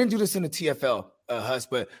leagues. I didn't do this in the TFL, Huss,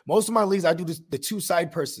 but most of my leagues I do the two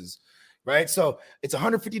side purses. Right, so it's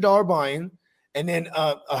 $150 buy-in, and then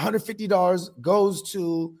 $150 goes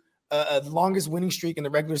to the longest winning streak in the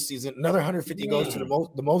regular season. Another $150 goes to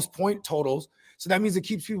the most point totals. So that means it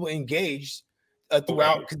keeps people engaged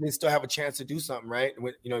throughout because they still have a chance to do something, right?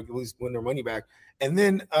 When, at least win their money back. And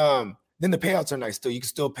then the payouts are nice. Still, you can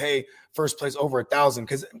still pay first place over 1,000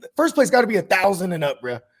 because first place got to be 1,000 and up,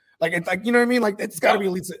 bro. Like it's like, you know what I mean? Like it's got to be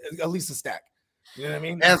at least a stack. You know what I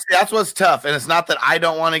mean? And see, that's what's tough. And it's not that I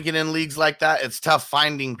don't want to get in leagues like that. It's tough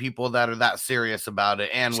finding people that are that serious about it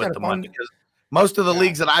and with the money. Because most of the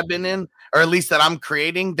leagues that I've been in, or at least that I'm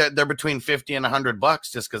creating, they're between $50 and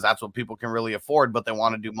 $100 just because that's what people can really afford, but they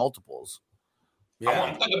want to do multiples.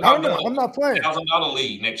 Yeah. I don't know. I'm not playing. $1,000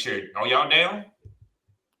 league next year. Are y'all down?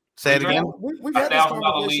 Say it again. We've had this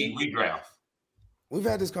 $1,000 league redraft. We've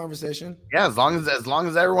had this conversation. Yeah, as long as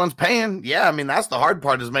everyone's paying. Yeah, I mean that's the hard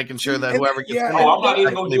part is making sure that whoever gets. I'm not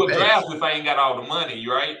even gonna do a draft if I ain't got all the money,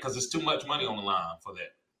 right? Because it's too much money on the line for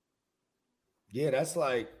that. Yeah, that's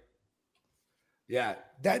like,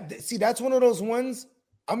 that's one of those ones.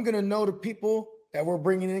 I'm gonna know the people that we're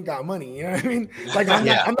bringing in got money. You know what I mean? Like I'm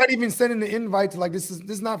not even sending the invite to like this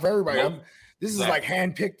is not for everybody. Nope. This is like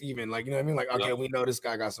handpicked even. Like you know what I mean? Like okay, we know this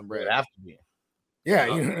guy got some bread. It have to be. Yeah,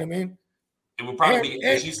 you know what I mean. It would probably be,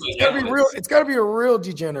 as you say, it's got to be a real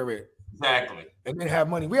degenerate. Exactly. And then have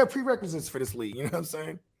money. We have prerequisites for this league. You know what I'm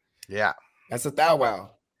saying? Yeah. That's a thou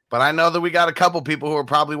wow. But I know that we got a couple people who are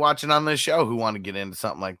probably watching on this show who want to get into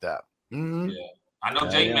something like that. Mm-hmm. Yeah. I know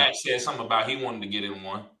J-Mac said something about he wanted to get in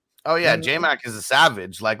one. Oh, yeah. J-Mac is a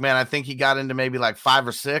savage. Like, man, I think he got into maybe like 5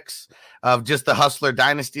 or 6 of just the Hustler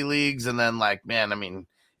Dynasty leagues. And then, like, man, I mean,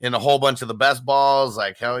 in a whole bunch of the best balls,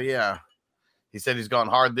 like, hell yeah. He said he's going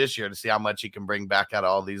hard this year to see how much he can bring back out of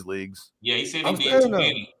all these leagues. Yeah, he said he did too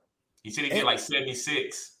many. He said he did like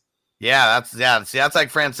 76. Yeah, that's like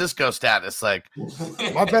Francisco status. Like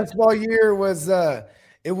my best ball year was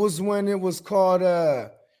it was when it was called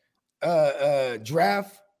draft. I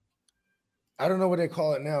don't know what they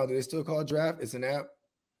call it now. Do they still call it draft? It's an app.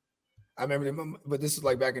 I remember, but this is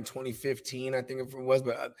like back in 2015, I think it was.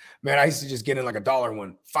 But man, I used to just get in like $1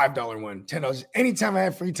 one, $5 one, $10 anytime I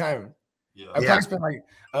had free time. Yeah. I probably spent like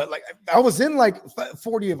I was in like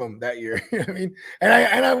 40 of them that year. You know what I mean?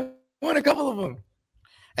 And I won a couple of them.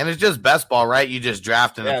 And it's just best ball, right? You just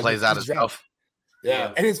draft and it plays out itself.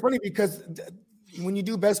 Yeah. And it's funny because when you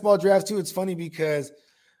do best ball drafts too, it's funny because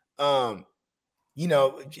you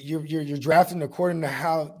know, you're drafting according to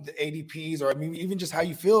how the ADPs, or I mean, even just how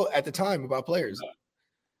you feel at the time about players.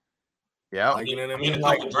 Yeah, like, you know what I mean.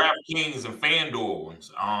 Like DraftKings and FanDuel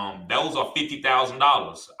ones, those are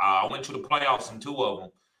 $50,000. I went to the playoffs in 2 of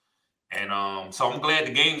them, and so I'm glad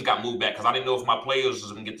the games got moved back because I didn't know if my players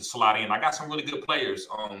was gonna get to slot in. I got some really good players,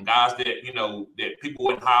 guys that that people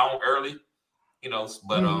went high on early,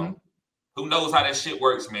 but who knows how that shit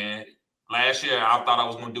works, man. Last year, I thought I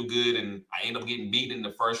was going to do good, and I ended up getting beat in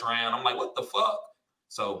the first round. I'm like, what the fuck?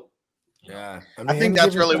 So, yeah. I think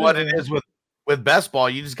that's really what it is with best ball.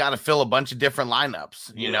 You just got to fill a bunch of different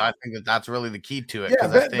lineups. You know, I think that's really the key to it. Yeah,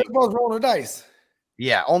 best ball's rolling the dice.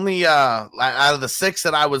 Yeah, only out of the 6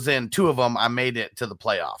 that I was in, 2 of them I made it to the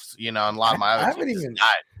playoffs. And a lot of my other teams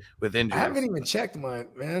died with injuries. I haven't even checked mine,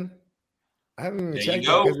 man. I haven't even There checked. you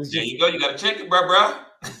go. You got to check it, bro.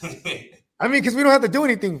 I mean, because we don't have to do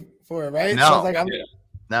anything for it, right? No. So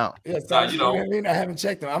No. Yeah, so you know. what I mean? I haven't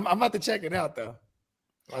checked them. I'm about to check it out though.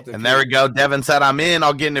 And there we go. Devin said, I'm in.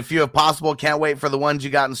 I'll get in a few if possible. Can't wait for the ones you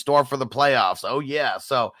got in store for the playoffs. Oh, yeah.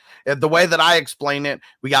 So the way that I explain it,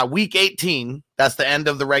 we got week 18. That's the end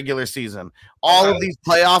of the regular season. All of these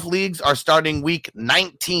playoff leagues are starting week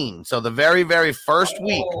 19. So the very, very first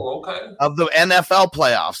week of the NFL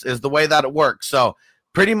playoffs is the way that it works. So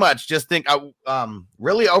pretty much just think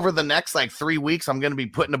really over the next like 3 weeks, I'm going to be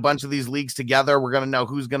putting a bunch of these leagues together. We're going to know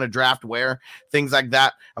who's going to draft where, things like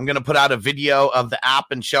that. I'm going to put out a video of the app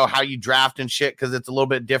and show how you draft and shit, because it's a little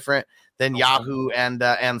bit different than Yahoo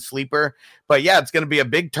and Sleeper. But yeah, it's going to be a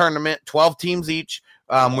big tournament, 12 teams each.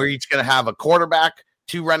 We're each going to have a quarterback,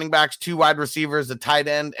 2 running backs, 2 wide receivers, a tight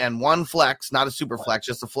end, and 1 flex, not a super flex,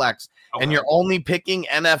 just a flex. And you're only picking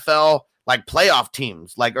NFL like playoff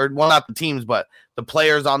teams, not the teams, but the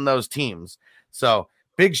players on those teams. So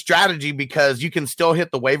big strategy, because you can still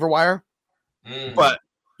hit the waiver wire, but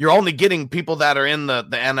you're only getting people that are in the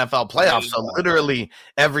NFL playoffs. So literally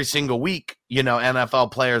every single week,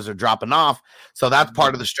 NFL players are dropping off. So that's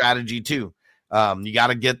part of the strategy too. You got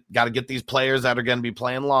to get these players that are going to be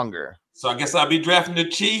playing longer. So I guess I'll be drafting the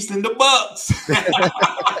Chiefs and the Bucks.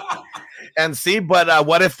 And see, but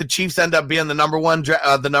what if the Chiefs end up being the number one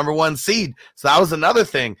seed? So that was another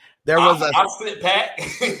thing. There was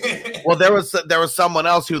there was someone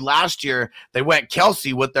else who last year they went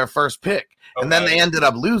Kelsey with their first pick, and then they ended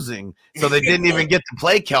up losing, so they didn't even get to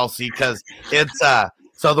play Kelsey, because it's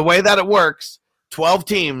so the way that it works, 12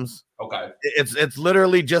 teams. Okay, it's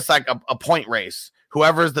literally just like a point race.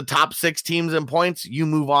 Whoever's the top 6 teams in points, you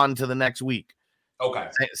move on to the next week. Okay,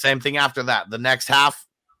 same thing after that. The next half.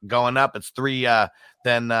 Going up, it's 3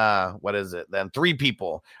 then 3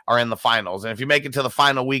 people are in the finals, and if you make it to the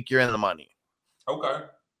final week, you're in the money. Okay.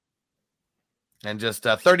 And just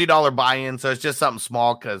a $30 buy-in, so it's just something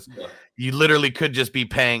small, because you literally could just be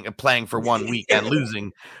playing for 1 week and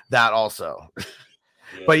losing that also.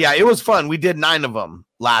 But yeah, it was fun. We did 9 of them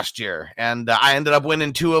last year, and I ended up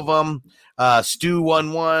winning 2 of them. Stu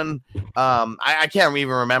won 1. I can't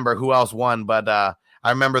even remember who else won, but I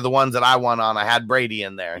remember the ones that I won on. I had Brady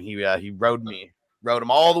in there. He rode him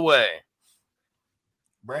all the way.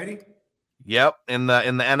 Brady? Yep, in the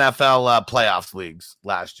NFL playoffs leagues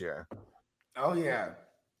last year. Oh yeah,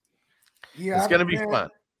 it's gonna be fun.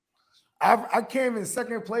 I came in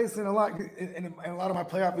second place in a lot of my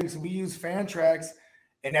playoff leagues. We use Fantrax,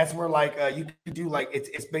 and that's where you could do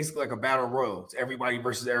it's basically like a battle royal. It's everybody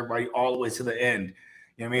versus everybody all the way to the end.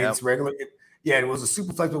 You know what I mean? Yep. It's regular. Yeah, it was a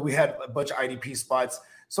super flex, but we had a bunch of IDP spots.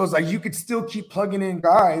 So it's like you could still keep plugging in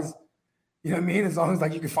guys, you know what I mean? As long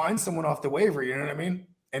as you can find someone off the waiver, you know what I mean?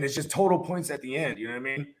 And it's just total points at the end, you know what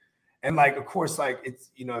I mean? And of course,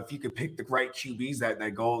 it's, if you could pick the right QBs that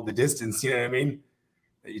go the distance, you know what I mean?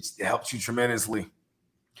 It helps you tremendously.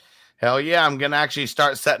 Hell yeah, I'm going to actually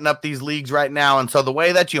start setting up these leagues right now. And so the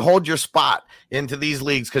way that you hold your spot into these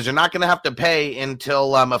leagues, because you're not going to have to pay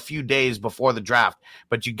until a few days before the draft,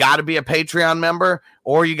 but you got to be a Patreon member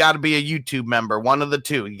or you got to be a YouTube member, one of the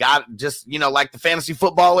two. You got just, like the fantasy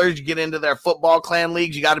footballers, you get into their football clan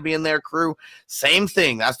leagues, you got to be in their crew. Same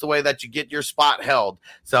thing. That's the way that you get your spot held.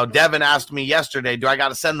 So Devin asked me yesterday, do I got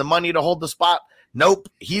to send the money to hold the spot? Nope,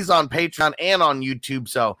 he's on Patreon and on YouTube.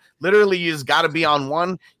 So literally you just got to be on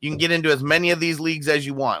one. You can get into as many of these leagues as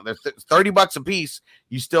you want. They're $30 a piece.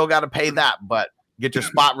 You still got to pay that, but get your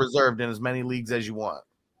spot reserved in as many leagues as you want.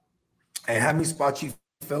 And how many spots you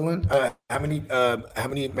fill in? How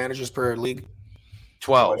many managers per league?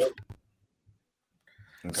 12. Okay.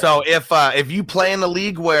 So if you play in a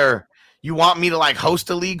league where you want me to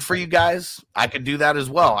host a league for you guys, I could do that as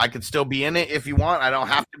well. I could still be in it if you want. I don't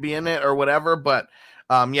have to be in it or whatever. But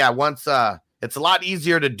once it's a lot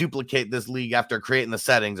easier to duplicate this league after creating the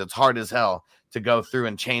settings. It's hard as hell to go through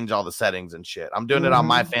and change all the settings and shit. I'm doing it on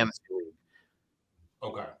my fantasy league.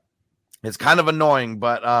 Okay. It's kind of annoying,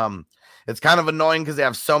 but because they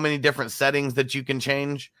have so many different settings that you can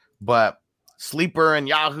change. But Sleeper and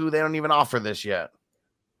Yahoo, they don't even offer this yet.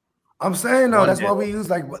 I'm saying though, that's why we use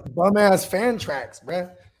bum ass Fantrax, bro.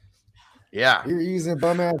 Yeah, you're using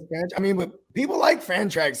bum ass Fantrax. I mean, but people like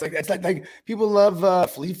Fantrax. It's like people love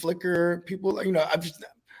Flea Flicker. People,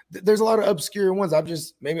 there's a lot of obscure ones. I'm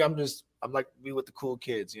like be with the cool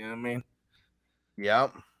kids. You know what I mean?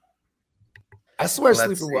 Yep. I swear,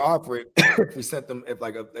 Sleeper will operate if we sent them if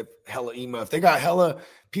hella email. If they got hella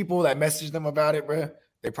people that message them about it, bro,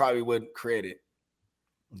 they probably would create it.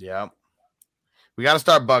 Yeah. We got to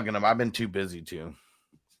start bugging them. I've been too busy too.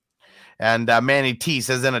 And Manny T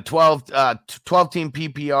says in a 12 team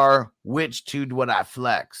PPR, which two would I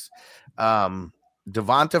flex?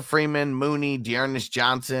 Devonta Freeman, Mooney, Dearness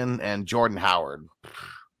Johnson, and Jordan Howard.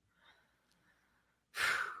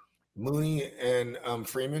 Mooney and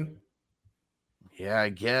Freeman. Yeah, I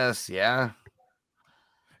guess. Yeah.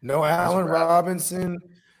 No Allen Robinson.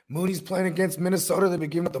 Mooney's playing against Minnesota. They've been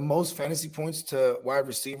giving up the most fantasy points to wide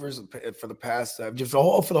receivers for the past for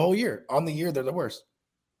the whole year. On the year, they're the worst.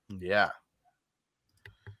 Yeah.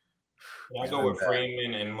 I go with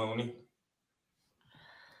Freeman and Mooney.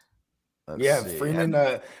 Let's see.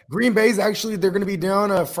 Freeman. Green Bay's actually they're going to be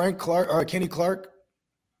down Frank Clark, Kenny Clark.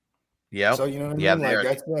 Yeah. So you know what I mean?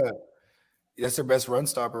 Like that's their best run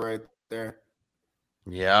stopper right there.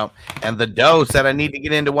 Yeah. And the Doe said I need to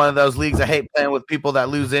get into one of those leagues. I hate playing with people that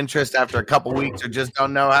lose interest after a couple weeks or just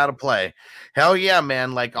don't know how to play. Hell yeah,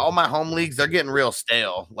 man. Like all my home leagues, they're getting real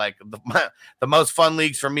stale. Like the most fun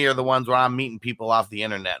leagues for me are the ones where I'm meeting people off the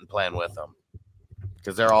internet and playing with them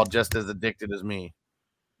because they're all just as addicted as me.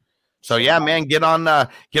 So yeah, man, get on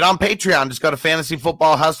Patreon. Just go to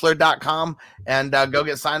fantasyfootballhustler.com and go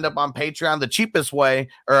get signed up on Patreon. The cheapest way,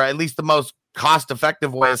 or at least the most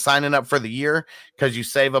cost-effective way, is signing up for the year because you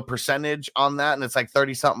save a percentage on that, and it's like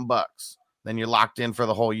 30-something bucks. Then you're locked in for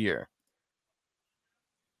the whole year.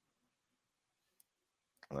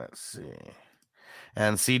 Let's see.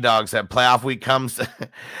 And C-Dog said playoff week comes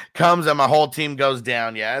and my whole team goes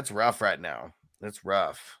down. Yeah, it's rough right now. It's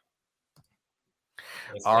rough.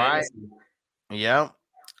 All right. Yeah. All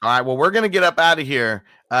right. Well, we're going to get up out of here.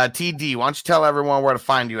 TD, why don't you tell everyone where to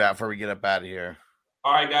find you at before we get up out of here?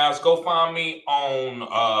 All right, guys, go find me on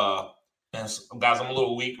and guys, I'm a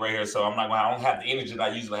little weak right here, so I don't have the energy that I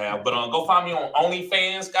usually have. But go find me on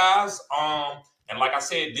OnlyFans, guys. And like I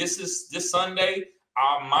said, this Sunday,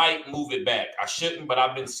 I might move it back. I shouldn't, but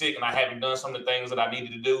I've been sick and I haven't done some of the things that I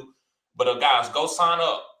needed to do. But guys, go sign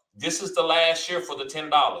up. This is the last year for the $10.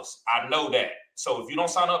 I know that. So if you don't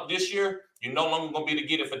sign up this year, you're no longer going to be able to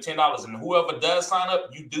get it for $10. And whoever does sign up,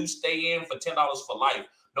 you do stay in for $10 for life,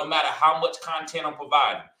 no matter how much content I'm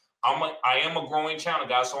providing. I am a growing channel,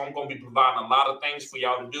 guys, so I'm going to be providing a lot of things for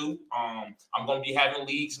y'all to do. I'm going to be having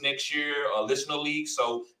leagues next year, listener leagues,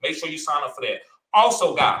 so make sure you sign up for that.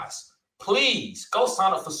 Also, guys, please go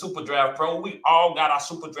sign up for Super Draft Pro. We all got our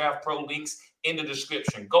Super Draft Pro links in the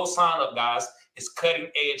description. Go sign up, guys. It's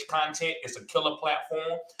cutting-edge content. It's a killer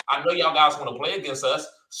platform. I know y'all guys want to play against us.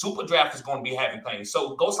 Super Draft is going to be having things.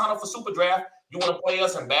 So go sign up for Super Draft. You want to play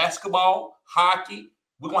us in basketball, hockey.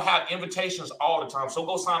 We're going to have invitations all the time. So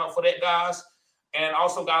go sign up for that, guys. And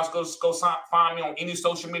also, guys, go find me on any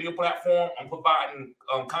social media platform. I'm providing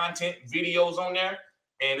content, videos on there,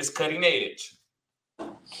 and it's cutting edge.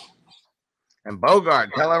 And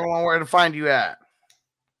Bogart, tell everyone where to find you at.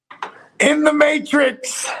 In the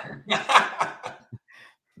Matrix.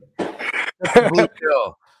 Blue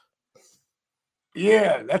Pill.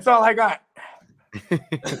 Yeah, that's all I got.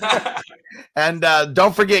 And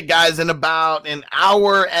don't forget, guys, in about an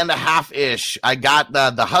hour and a half-ish, I got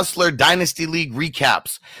the Hustler Dynasty League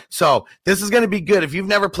recaps. So this is going to be good. If you've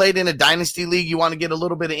never played in a Dynasty League, you want to get a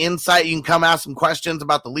little bit of insight, you can come ask some questions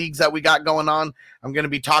about the leagues that we got going on. I'm going to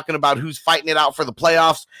be talking about who's fighting it out for the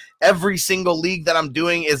playoffs. Every single league that I'm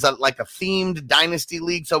doing is like a themed Dynasty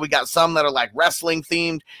League. So we got some that are like wrestling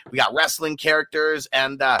themed. We got wrestling characters,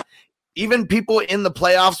 and even people in the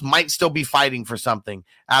playoffs might still be fighting for something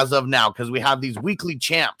as of now because we have these weekly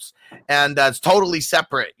champs, and it's totally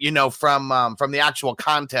separate, from the actual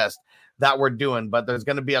contest that we're doing. But there's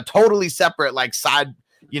going to be a totally separate side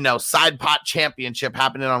pot championship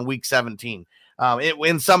happening on week 17.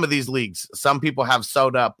 In some of these leagues, some people have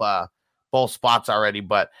sewed up both spots already,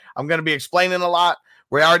 but I'm going to be explaining a lot.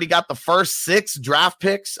 We already got the first 6 draft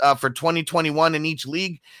picks for 2021 in each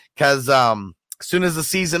league because as soon as the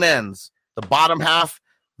season ends, the bottom half,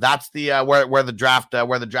 that's the where the draft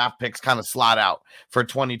picks kind of slot out for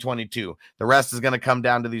 2022. The rest is going to come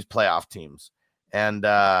down to these playoff teams. And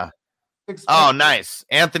nice.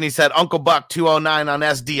 Anthony said Uncle Buck 209 on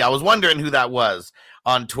SD. I was wondering who that was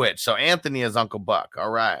on Twitch. So Anthony is Uncle Buck. All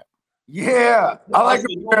right. Yeah, I like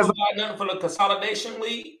it for the consolidation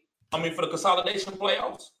league. For the consolidation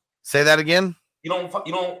playoffs. Say that again. You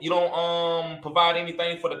don't provide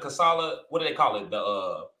anything for the what do they call it?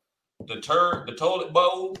 The toilet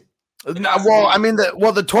bowl.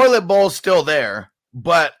 The toilet bowl is still there,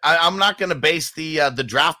 but I'm not going to base the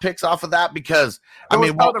draft picks off of that because how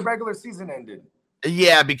the regular season ended.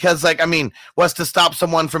 Yeah, because what's to stop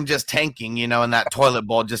someone from just tanking, in that toilet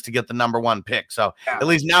bowl just to get the number 1 pick? So at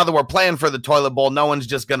least now that we're playing for the toilet bowl, no one's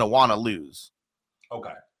just going to want to lose.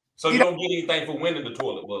 Okay, so you don't get anything for winning the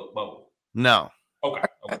toilet bowl. No. Okay.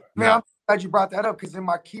 Man, I'm glad you brought that up because in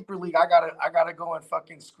my keeper league, I gotta go and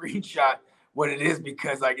fucking screenshot what it is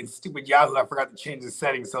because in stupid Yahoo, I forgot to change the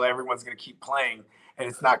settings so everyone's gonna keep playing and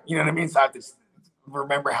it's not, you know what I mean? So I have to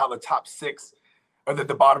remember how the top 6 or that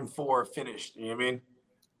the bottom 4 finished. You know what I mean?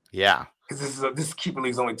 Yeah. Because this keeper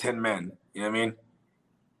league's only 10 men. You know what I mean?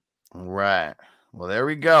 Right. Well, there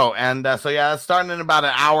we go. And so, yeah, it's starting in about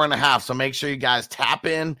an hour and a half. So make sure you guys tap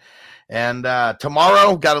in. And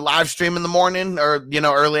tomorrow, got a live stream in the morning or,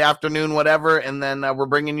 early afternoon, whatever. And then we're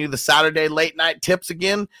bringing you the Saturday late night tips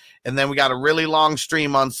again. And then we got a really long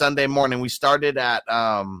stream on Sunday morning. We started at,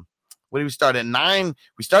 what did we start at 9?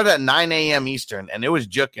 We started at 9 a.m. Eastern, and it was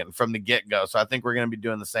juking from the get-go. So I think we're going to be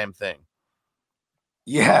doing the same thing.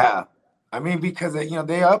 Yeah. I mean, because,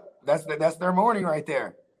 they up. That's their morning right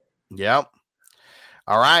there. Yep.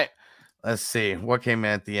 All right. Let's see what came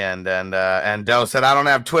in at the end. And Doe said, I don't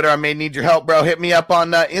have Twitter. I may need your help, bro. Hit me up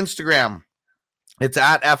on Instagram. It's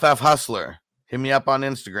at FF Hustler. Hit me up on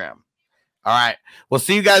Instagram. All right. We'll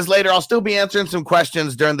see you guys later. I'll still be answering some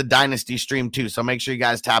questions during the Dynasty stream too. So make sure you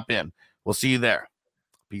guys tap in. We'll see you there.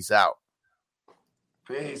 Peace out.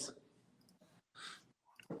 Peace.